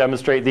have to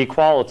demonstrate the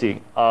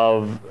equality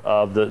of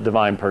the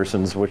divine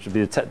persons, which would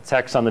be the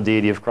text on the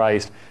deity of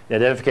Christ, the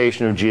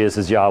identification of Jesus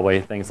as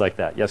Yahweh, things like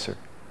that. Yes, sir?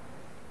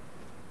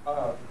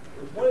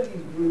 One of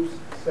these groups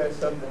says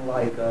something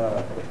like,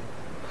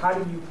 how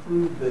do you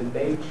prove the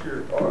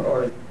nature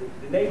or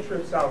the nature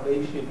of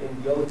salvation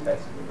in the Old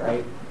Testament,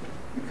 right?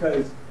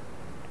 Because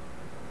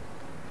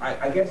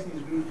I guess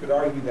these groups could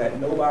argue that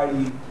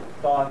nobody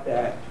thought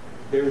that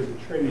there was a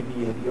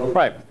Trinity in the Old Testament.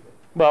 Right.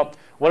 Well,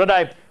 what did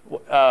I...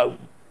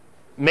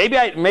 maybe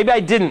I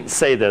didn't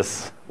say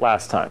this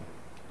last time,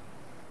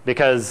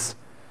 because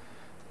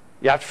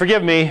you have to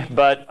forgive me,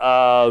 but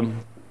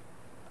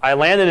I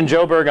landed in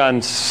Joburg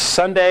on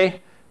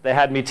Sunday, They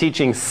had me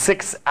teaching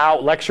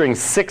lecturing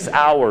 6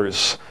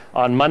 hours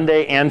on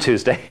Monday and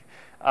Tuesday.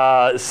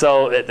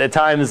 So at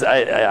times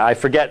I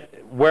forget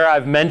where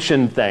I've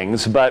mentioned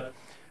things, but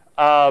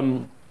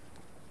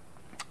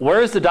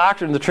where is the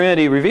doctrine of the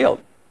Trinity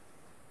revealed?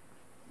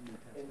 In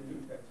the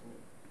New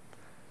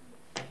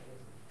Testament.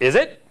 Is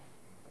it?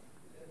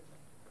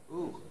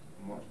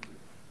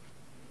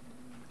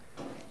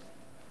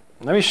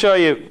 Let me show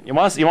you. You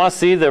want to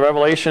see the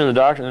revelation of the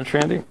doctrine of the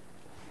Trinity?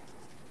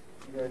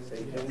 You're going to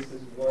say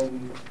Genesis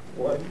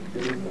 1:1,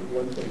 Genesis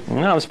 1:22.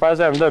 No, I'm surprised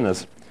I haven't done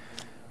this.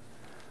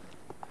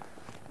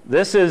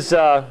 This is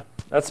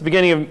that's the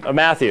beginning of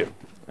Matthew,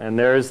 and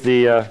there's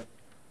the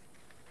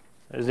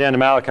end of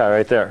Malachi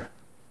right there.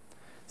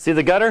 See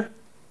the gutter?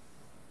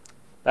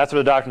 That's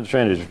where the doctrine of the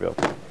Trinity is revealed.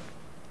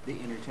 The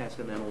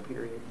intertestamental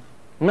period.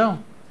 No.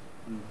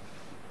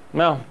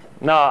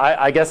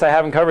 I guess I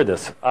haven't covered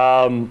this,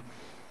 and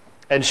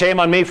shame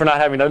on me for not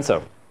having done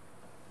so.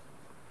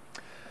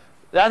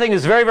 I think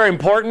it's very, very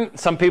important.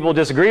 Some people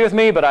disagree with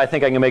me, but I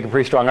think I can make a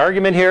pretty strong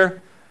argument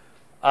here.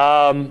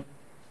 I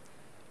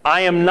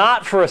am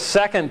not for a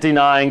second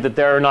denying that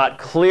there are not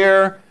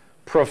clear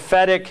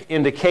prophetic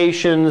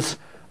indications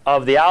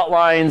of the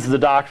outlines of the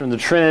doctrine of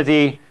the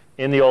Trinity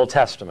in the Old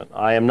Testament.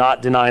 I am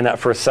not denying that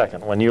for a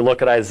second. When you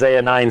look at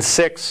Isaiah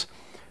 9:6,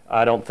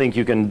 I don't think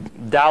you can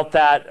doubt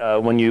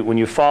that. When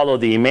you follow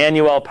the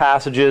Emmanuel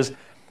passages,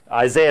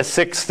 Isaiah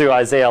 6 through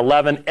Isaiah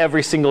 11,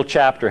 every single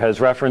chapter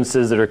has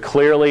references that are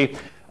clearly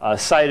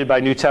cited by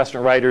New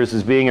Testament writers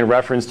as being in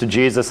reference to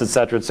Jesus,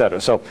 etc., etc.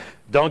 So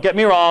don't get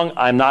me wrong.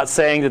 I'm not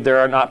saying that there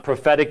are not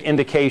prophetic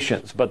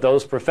indications, but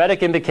those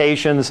prophetic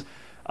indications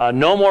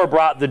no more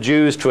brought the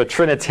Jews to a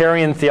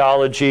Trinitarian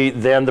theology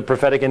than the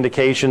prophetic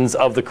indications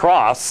of the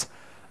cross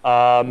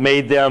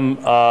made them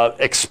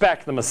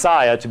expect the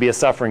Messiah to be a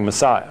suffering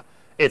Messiah.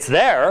 It's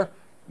there,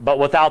 but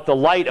without the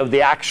light of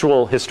the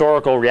actual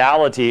historical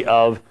reality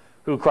of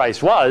who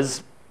Christ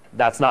was,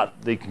 that's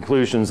not the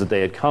conclusions that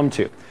they had come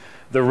to.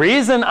 The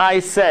reason I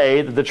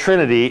say that the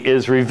Trinity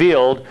is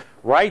revealed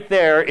right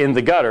there in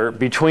the gutter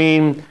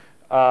between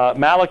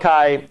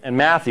Malachi and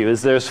Matthew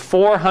is there's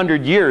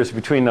 400 years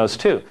between those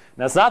two.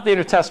 Now, it's not the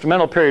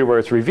intertestamental period where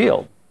it's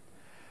revealed.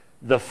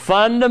 The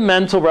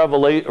fundamental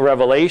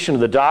revelation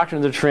of the doctrine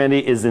of the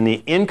Trinity is in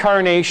the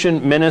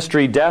incarnation,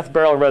 ministry, death,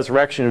 burial, and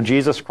resurrection of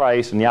Jesus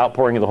Christ and the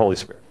outpouring of the Holy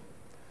Spirit.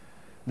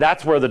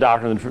 That's where the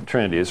doctrine of the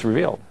Trinity is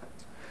revealed.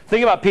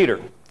 Think about Peter.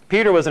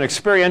 Peter was an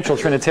experiential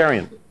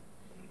Trinitarian.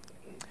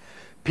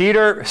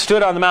 Peter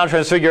stood on the Mount of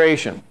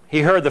Transfiguration.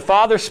 He heard the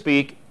Father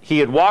speak. He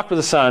had walked with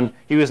the Son.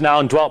 He was now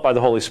indwelt by the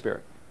Holy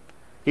Spirit.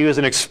 He was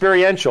an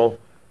experiential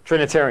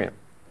Trinitarian.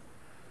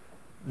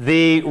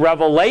 The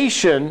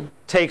revelation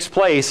takes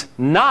place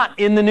not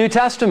in the New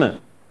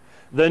Testament.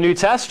 The New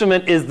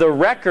Testament is the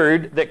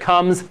record that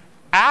comes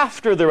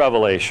after the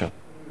revelation.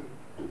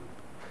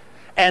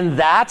 And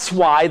that's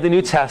why the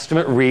New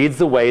Testament reads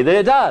the way that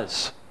it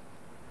does.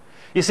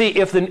 You see,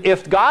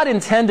 if God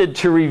intended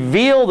to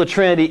reveal the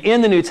Trinity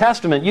in the New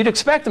Testament, you'd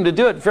expect him to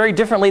do it very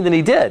differently than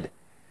he did.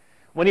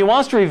 When he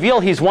wants to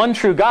reveal he's one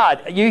true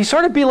God, he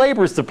sort of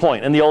belabors the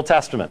point in the Old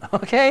Testament,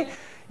 okay?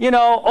 You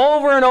know,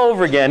 over and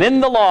over again,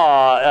 in the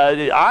law,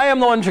 I am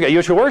the one true God.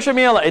 You shall worship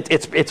me.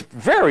 It's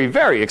very,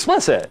 very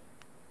explicit.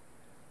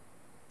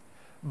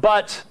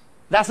 But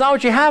that's not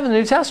what you have in the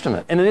New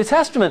Testament. In the New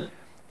Testament,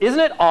 isn't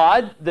it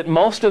odd that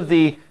most of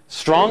the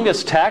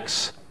strongest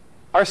texts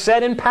are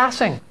said in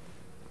passing?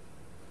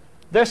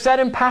 They're said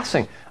in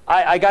passing.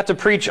 I got to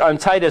preach on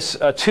Titus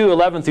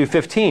 2:11 through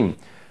 15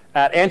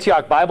 at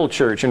Antioch Bible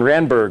Church in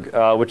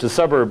Randburg, which is a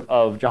suburb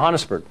of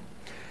Johannesburg.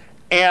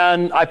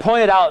 And I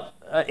pointed out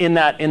in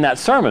that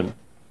sermon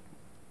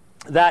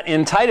that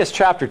in Titus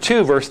chapter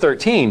 2, verse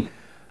 13,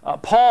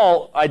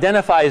 Paul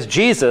identifies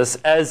Jesus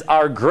as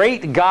our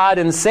great God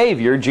and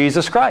Savior,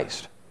 Jesus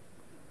Christ.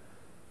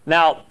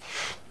 Now,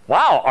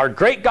 wow, our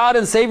great God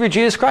and Savior,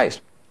 Jesus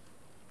Christ,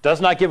 does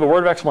not give a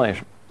word of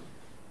explanation.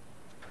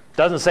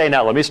 Doesn't say,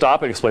 now let me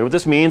stop and explain what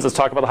this means. Let's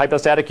talk about the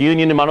hypostatic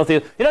union and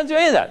monotheism. He doesn't do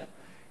any of that.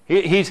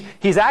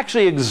 He's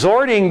actually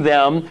exhorting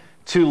them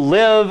to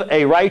live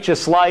a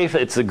righteous life.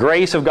 It's the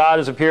grace of God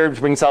has appeared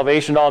to bring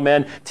salvation to all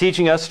men,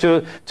 teaching us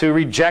to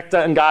reject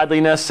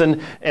ungodliness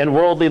and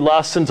worldly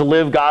lusts and to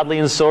live godly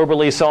and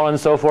soberly, so on and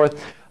so forth.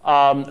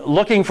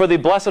 Looking for the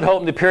blessed hope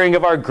and the appearing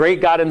of our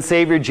great God and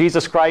Savior,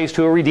 Jesus Christ,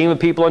 who will redeem a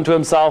people unto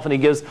himself. And he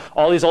gives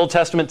all these Old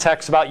Testament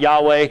texts about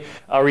Yahweh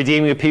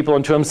redeeming a people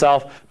unto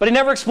himself. But he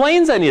never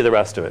explains any of the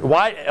rest of it.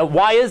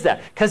 Why is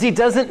that? Because he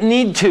doesn't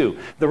need to.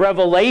 The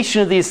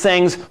revelation of these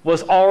things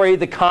was already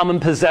the common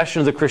possession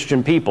of the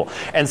Christian people.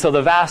 And so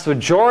the vast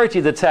majority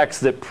of the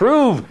texts that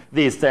prove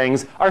these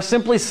things are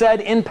simply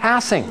said in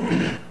passing.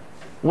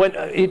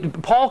 When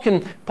Paul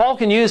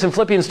can use in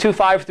Philippians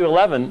 2:5 through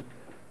 11,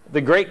 the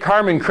great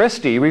Carmen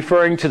Christi,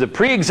 referring to the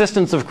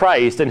pre-existence of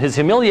Christ and his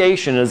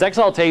humiliation and his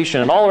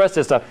exaltation and all the rest of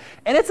this stuff.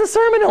 And it's a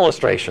sermon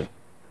illustration.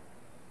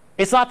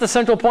 It's not the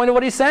central point of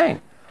what he's saying.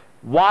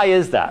 Why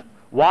is that?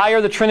 Why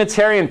are the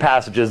Trinitarian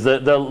passages, the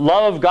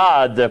love of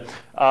God,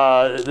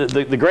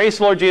 the grace of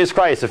the Lord Jesus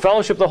Christ, the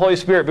fellowship of the Holy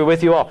Spirit be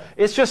with you all?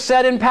 It's just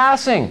said in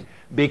passing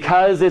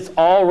because it's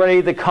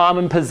already the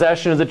common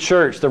possession of the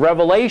church. The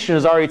revelation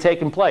has already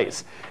taken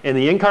place in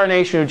the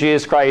incarnation of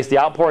Jesus Christ, the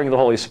outpouring of the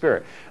Holy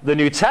Spirit. The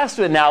New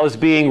Testament now is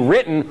being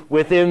written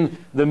within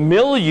the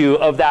milieu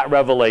of that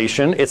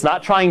revelation. It's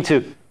not trying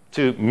to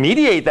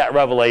mediate that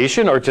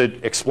revelation or to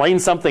explain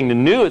something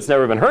new it's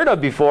never been heard of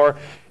before.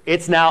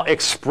 It's now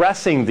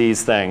expressing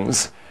these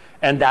things,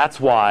 and that's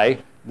why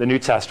the New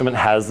Testament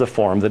has the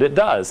form that it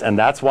does. And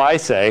that's why I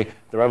say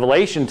the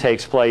revelation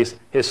takes place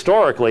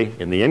historically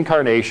in the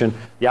incarnation,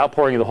 the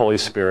outpouring of the Holy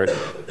Spirit,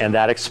 and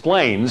that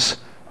explains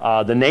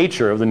the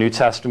nature of the New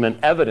Testament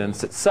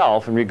evidence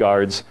itself in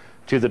regards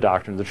to the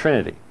doctrine of the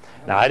Trinity.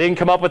 Now, I didn't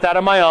come up with that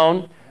on my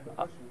own.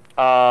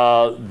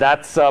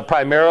 That's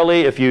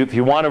primarily if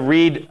you want to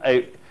read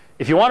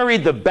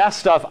the best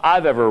stuff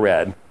I've ever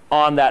read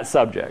on that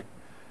subject.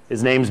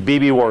 His name's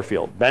B.B.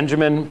 Warfield,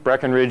 Benjamin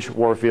Breckinridge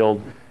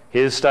Warfield.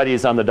 His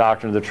studies on the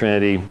doctrine of the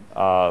Trinity,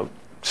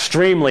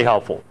 extremely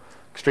helpful.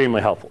 Extremely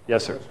helpful.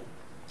 Yes, sir.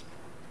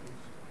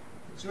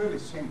 It's really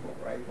simple,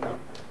 right? Now,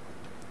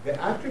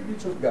 the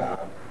attributes of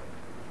God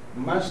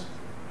must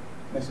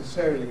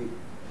necessarily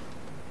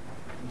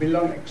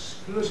belong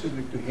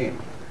exclusively to Him.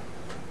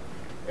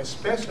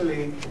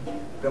 Especially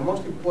the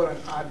most important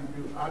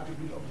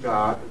attribute of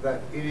God,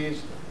 that it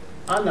is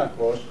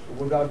anarchos,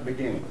 without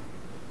beginning.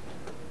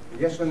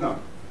 Yes or no?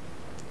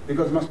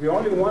 Because there must be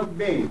only one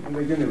being in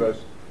the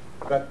universe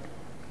that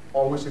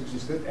always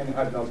existed and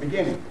had no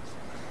beginning.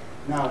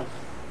 Now,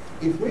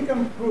 if we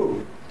can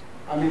prove,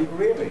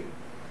 really,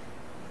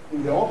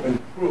 in the open,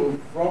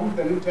 prove from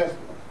the New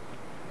Testament,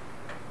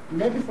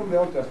 maybe from the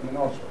Old Testament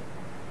also,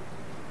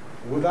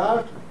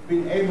 without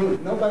being able,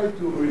 nobody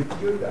to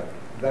refute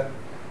that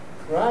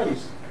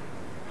Christ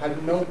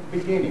had no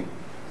beginning,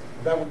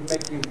 that would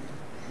make him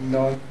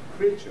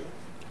non-creature.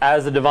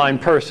 As a divine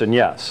person,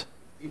 yes.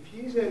 If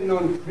he's a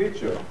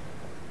non-creature,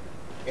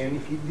 and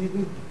if he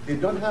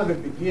did not have a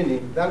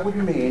beginning, that would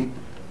mean,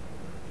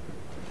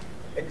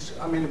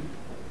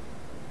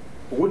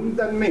 wouldn't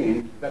that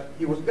mean that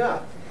he was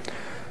God?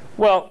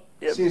 Well,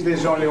 since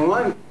there's only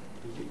one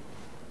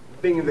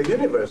thing in the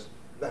universe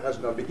that has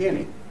no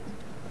beginning.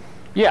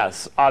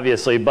 Yes,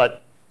 obviously,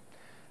 but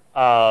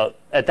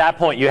at that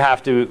point you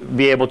have to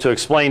be able to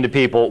explain to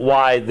people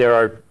why there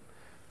are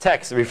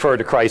texts that refer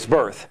to Christ's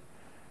birth.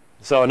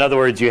 So in other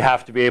words, you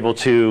have to be able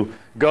to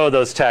go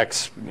those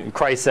texts.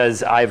 Christ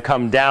says, I've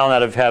come down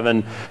out of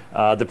heaven,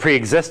 the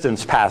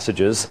pre-existence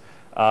passages,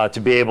 to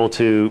be able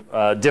to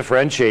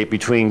differentiate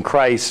between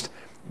Christ,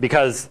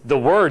 because the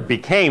Word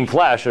became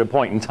flesh at a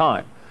point in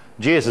time.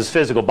 Jesus'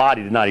 physical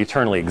body did not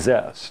eternally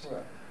exist.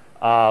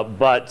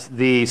 But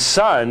the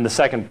Son, the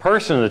second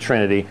person of the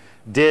Trinity,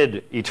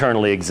 did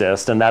eternally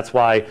exist, and that's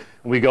why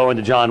we go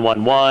into John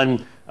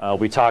 1:1.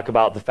 We talk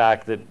about the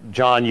fact that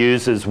John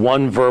uses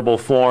one verbal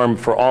form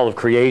for all of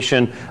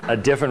creation, a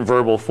different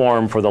verbal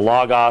form for the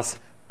Logos,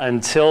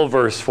 until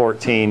verse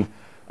 14,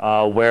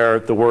 where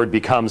the Word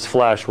becomes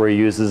flesh, where he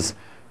uses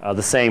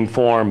the same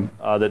form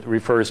that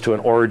refers to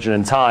an origin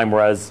in time,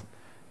 whereas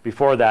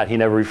before that he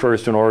never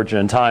refers to an origin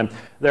in time.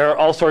 There are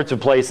all sorts of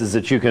places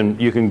that you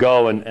can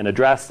go and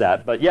address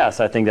that. But yes,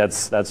 I think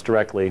that's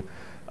directly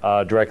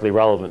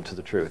relevant to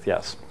the truth,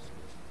 yes.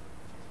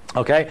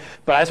 Okay,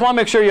 but I just want to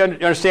make sure you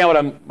understand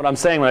what I'm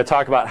saying when I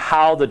talk about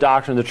how the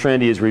doctrine of the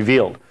Trinity is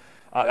revealed.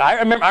 I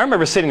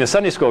remember sitting in a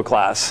Sunday school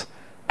class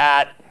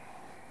at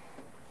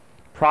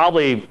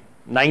probably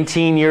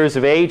 19 years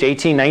of age,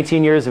 18,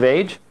 19 years of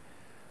age,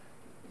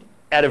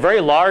 at a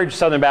very large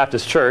Southern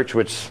Baptist church,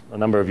 which a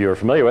number of you are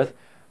familiar with,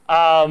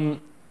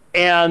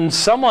 and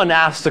someone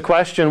asked the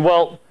question,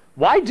 well,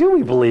 why do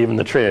we believe in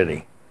the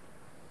Trinity?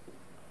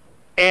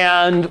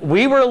 And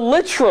we were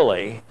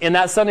literally, in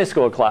that Sunday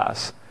school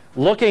class,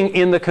 looking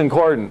in the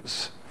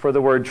concordance for the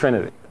word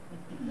Trinity.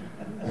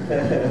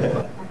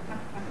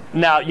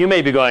 Now, you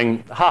may be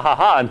going, ha, ha,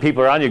 ha, and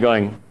people around you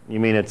going, you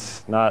mean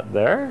it's not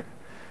there?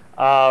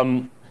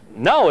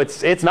 No,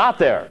 it's not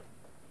there.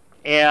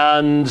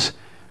 And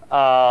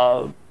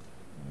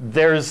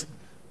there's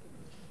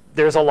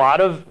a lot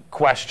of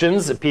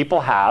questions that people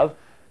have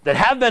that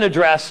have been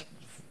addressed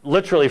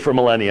literally for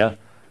millennia,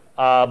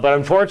 but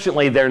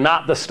unfortunately they're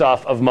not the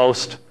stuff of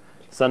most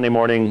Sunday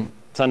morning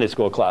Sunday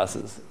school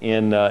classes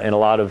in a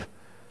lot of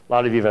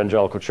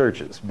evangelical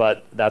churches.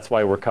 But that's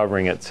why we're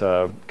covering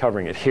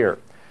it here.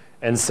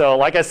 And so,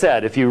 like I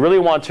said, if you really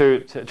want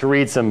to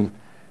read some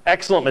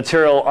excellent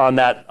material on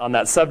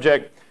that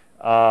subject,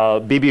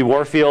 B.B.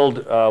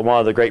 Warfield, one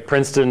of the great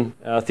Princeton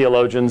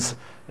theologians.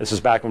 This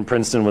was back when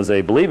Princeton was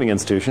a believing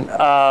institution,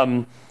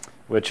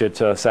 which it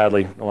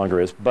sadly no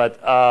longer is. But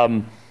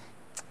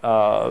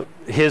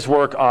his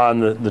work on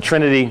the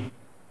Trinity,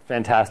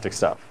 fantastic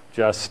stuff.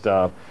 Just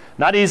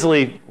not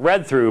easily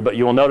read through, but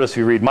you will notice if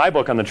you read my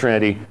book on the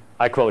Trinity,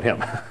 I quote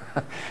him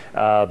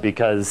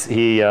because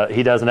he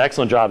does an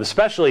excellent job,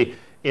 especially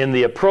in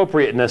the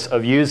appropriateness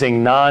of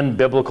using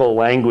non-biblical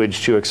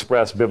language to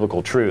express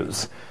biblical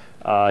truths.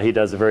 He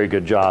does a very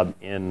good job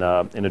in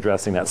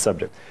addressing that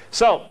subject.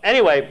 So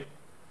anyway,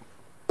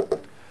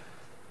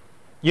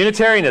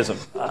 Unitarianism.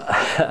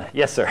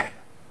 Yes, sir.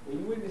 When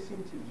you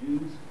witnessing to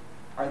Jews,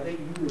 are they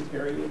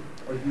Unitarian,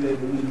 or do they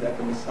believe that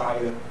the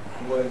Messiah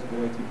was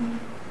going to be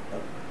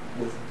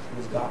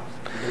was God?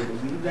 Do they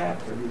believe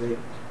that, or do they?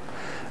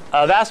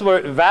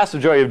 Vast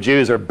majority of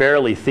Jews are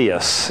barely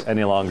theists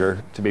any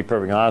longer, to be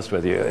perfectly honest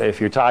with you. If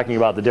you're talking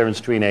about the difference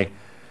between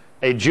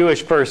a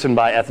Jewish person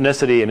by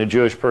ethnicity and a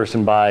Jewish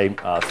person by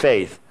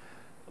faith.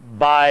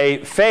 By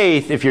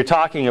faith, if you're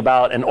talking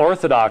about an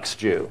Orthodox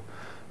Jew,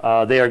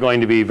 they are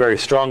going to be very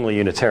strongly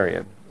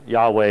Unitarian.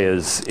 Yahweh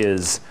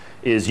is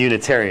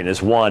Unitarian,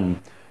 is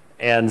one.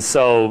 And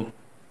so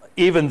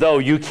even though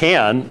you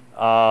can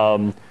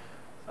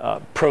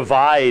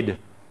provide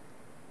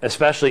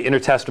especially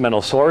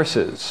intertestamental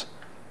sources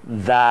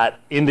that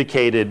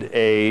indicated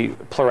a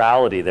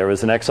plurality. There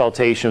was an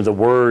exaltation of the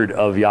word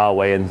of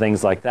Yahweh and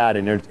things like that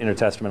in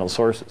intertestamental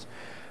sources.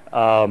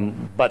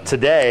 But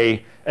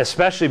today,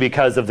 especially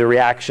because of the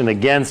reaction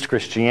against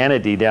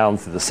Christianity down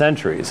through the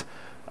centuries,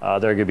 they're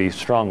going to be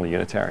strongly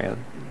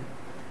Unitarian.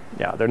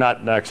 Yeah, they're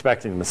not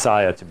expecting the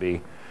Messiah to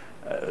be.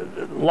 A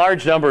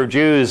large number of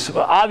Jews,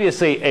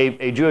 obviously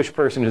a Jewish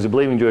person who's a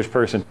believing Jewish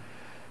person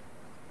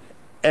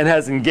and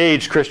has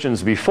engaged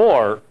Christians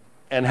before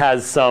and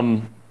has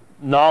some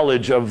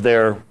knowledge of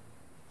their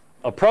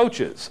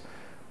approaches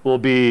will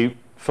be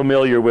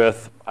familiar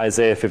with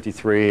Isaiah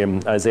 53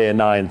 and Isaiah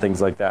 9, things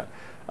like that.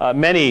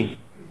 Many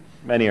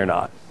are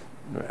not.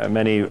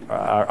 Many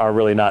are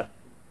really not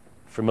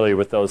familiar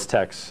with those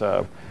texts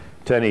to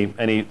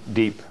any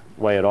deep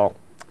way at all.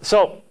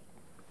 So,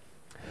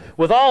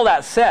 with all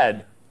that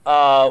said,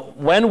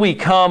 when we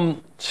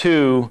come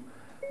to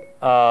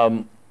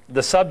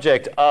the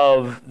subject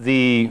of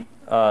the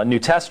New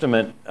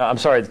Testament,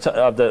 of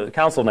the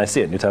Council of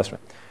Nicaea, New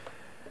Testament.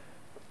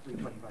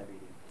 325 AD.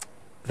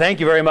 Thank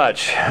you very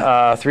much.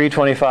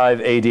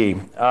 325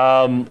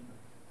 AD.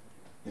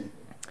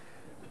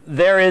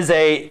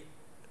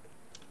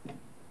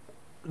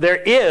 There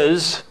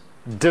is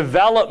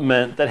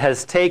development that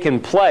has taken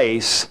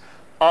place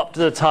up to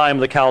the time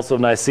of the Council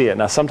of Nicaea.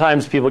 Now,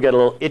 sometimes people get a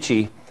little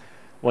itchy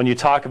when you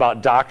talk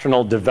about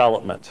doctrinal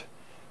development.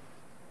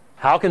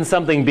 How can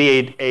something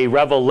be a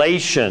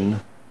revelation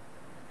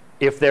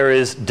if there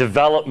is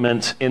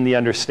development in the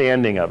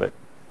understanding of it?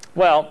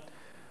 Well,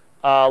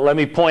 let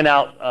me point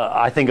out,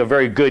 I think, a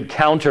very good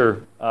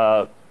counter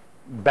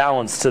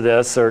balance to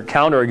this, or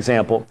counter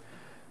example,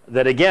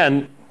 that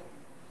again,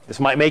 this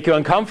might make you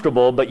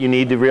uncomfortable, but you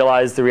need to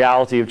realize the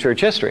reality of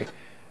church history.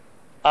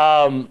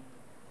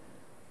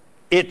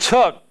 It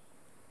took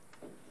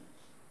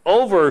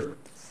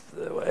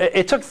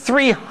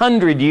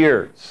 300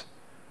 years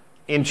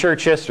in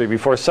church history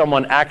before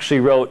someone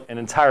actually wrote an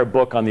entire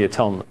book on the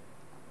atonement.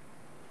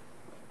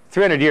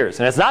 300 years.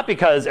 And it's not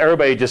because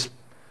everybody just,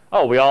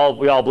 we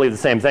all believe the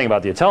same thing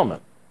about the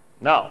atonement.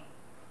 No.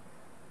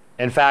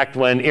 In fact,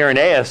 when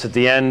Irenaeus at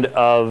the end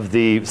of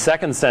the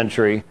 2nd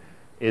century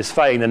is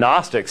fighting the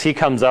Gnostics, he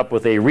comes up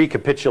with a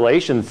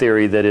recapitulation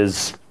theory that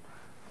is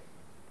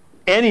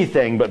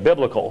anything but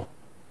biblical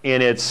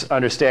in its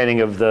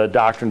understanding of the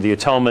doctrine of the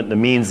atonement and the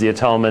means of the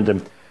atonement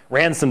and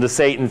ransom to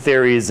Satan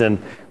theories. And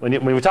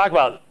when we talk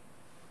about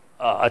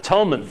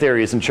atonement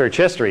theories in church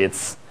history,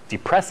 it's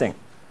depressing.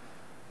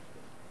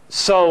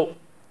 So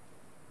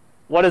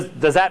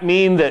does that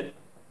mean that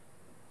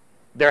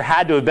there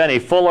had to have been a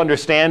full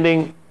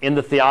understanding in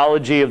the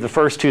theology of the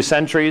first 2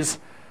 centuries,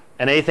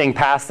 and anything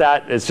past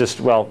that is just,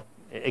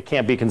 it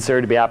can't be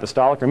considered to be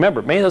apostolic?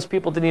 Remember, many of those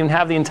people didn't even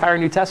have the entire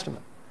New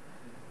Testament.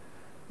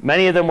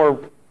 Many of them were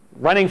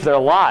running for their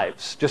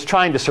lives, just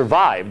trying to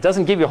survive. It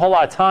doesn't give you a whole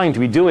lot of time to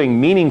be doing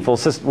meaningful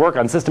work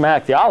on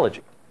systematic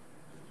theology.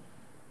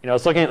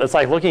 It's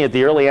like looking at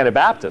the early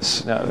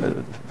Anabaptists.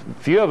 A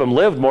few of them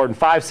lived more than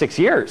 5-6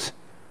 years.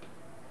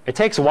 It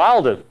takes a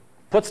while to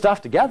put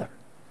stuff together.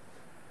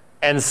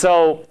 And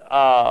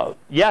so,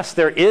 yes,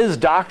 there is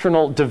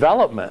doctrinal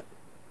development.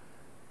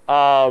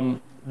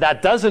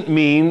 That doesn't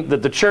mean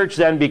that the church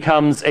then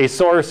becomes a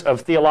source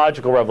of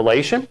theological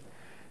revelation.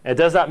 It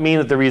does not mean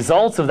that the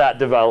results of that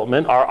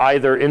development are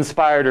either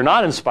inspired or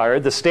not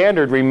inspired. The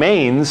standard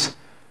remains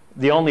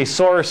the only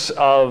source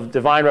of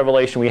divine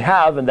revelation we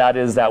have, and that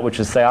is that which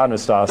is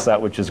theopneustos,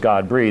 that which is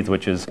God-breathed,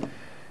 which is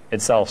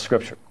itself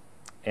Scripture.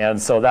 And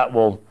so that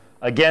will,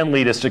 again,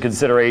 lead us to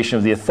consideration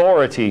of the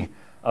authority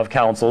of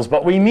councils.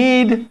 But we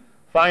need,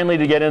 finally,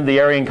 to get into the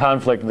Arian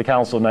conflict of the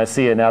Council of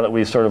Nicaea now that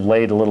we've sort of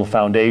laid a little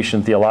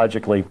foundation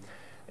theologically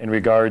in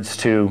regards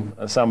to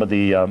some of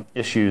the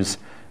issues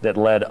that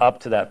led up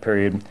to that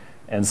period.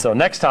 And so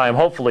next time,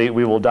 hopefully,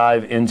 we will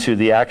dive into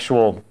the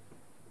actual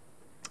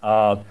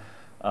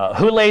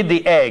who laid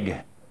the egg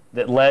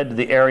that led to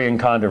the Arian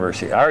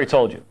controversy. I already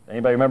told you.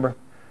 Anybody remember?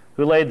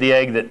 Who laid the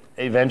egg that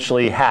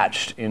eventually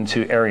hatched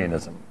into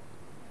Arianism?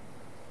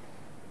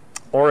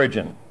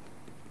 Origen.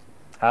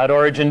 How did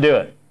Origen do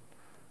it?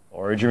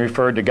 Origen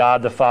referred to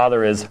God the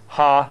Father as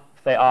Ha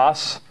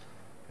Theos,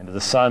 and to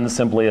the Son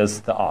simply as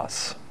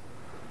Theos.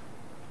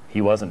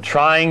 He wasn't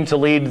trying to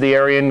lead the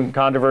Arian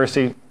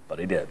controversy, but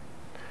he did.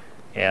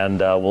 And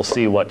we'll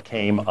see what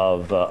came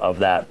of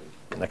that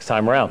next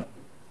time around.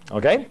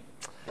 Okay?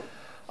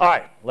 All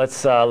right,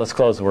 let's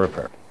close the word of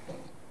prayer.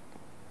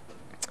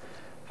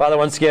 Father,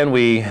 once again,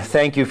 we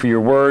thank you for your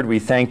word. We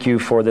thank you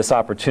for this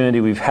opportunity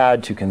we've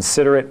had to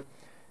consider it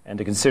and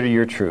to consider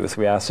your truth.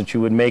 We ask that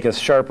you would make us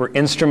sharper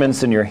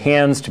instruments in your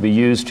hands to be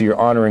used to your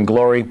honor and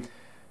glory.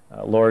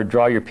 Lord,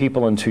 draw your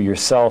people into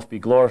yourself. Be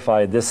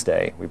glorified this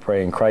day. We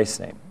pray in Christ's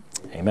name.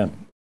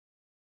 Amen.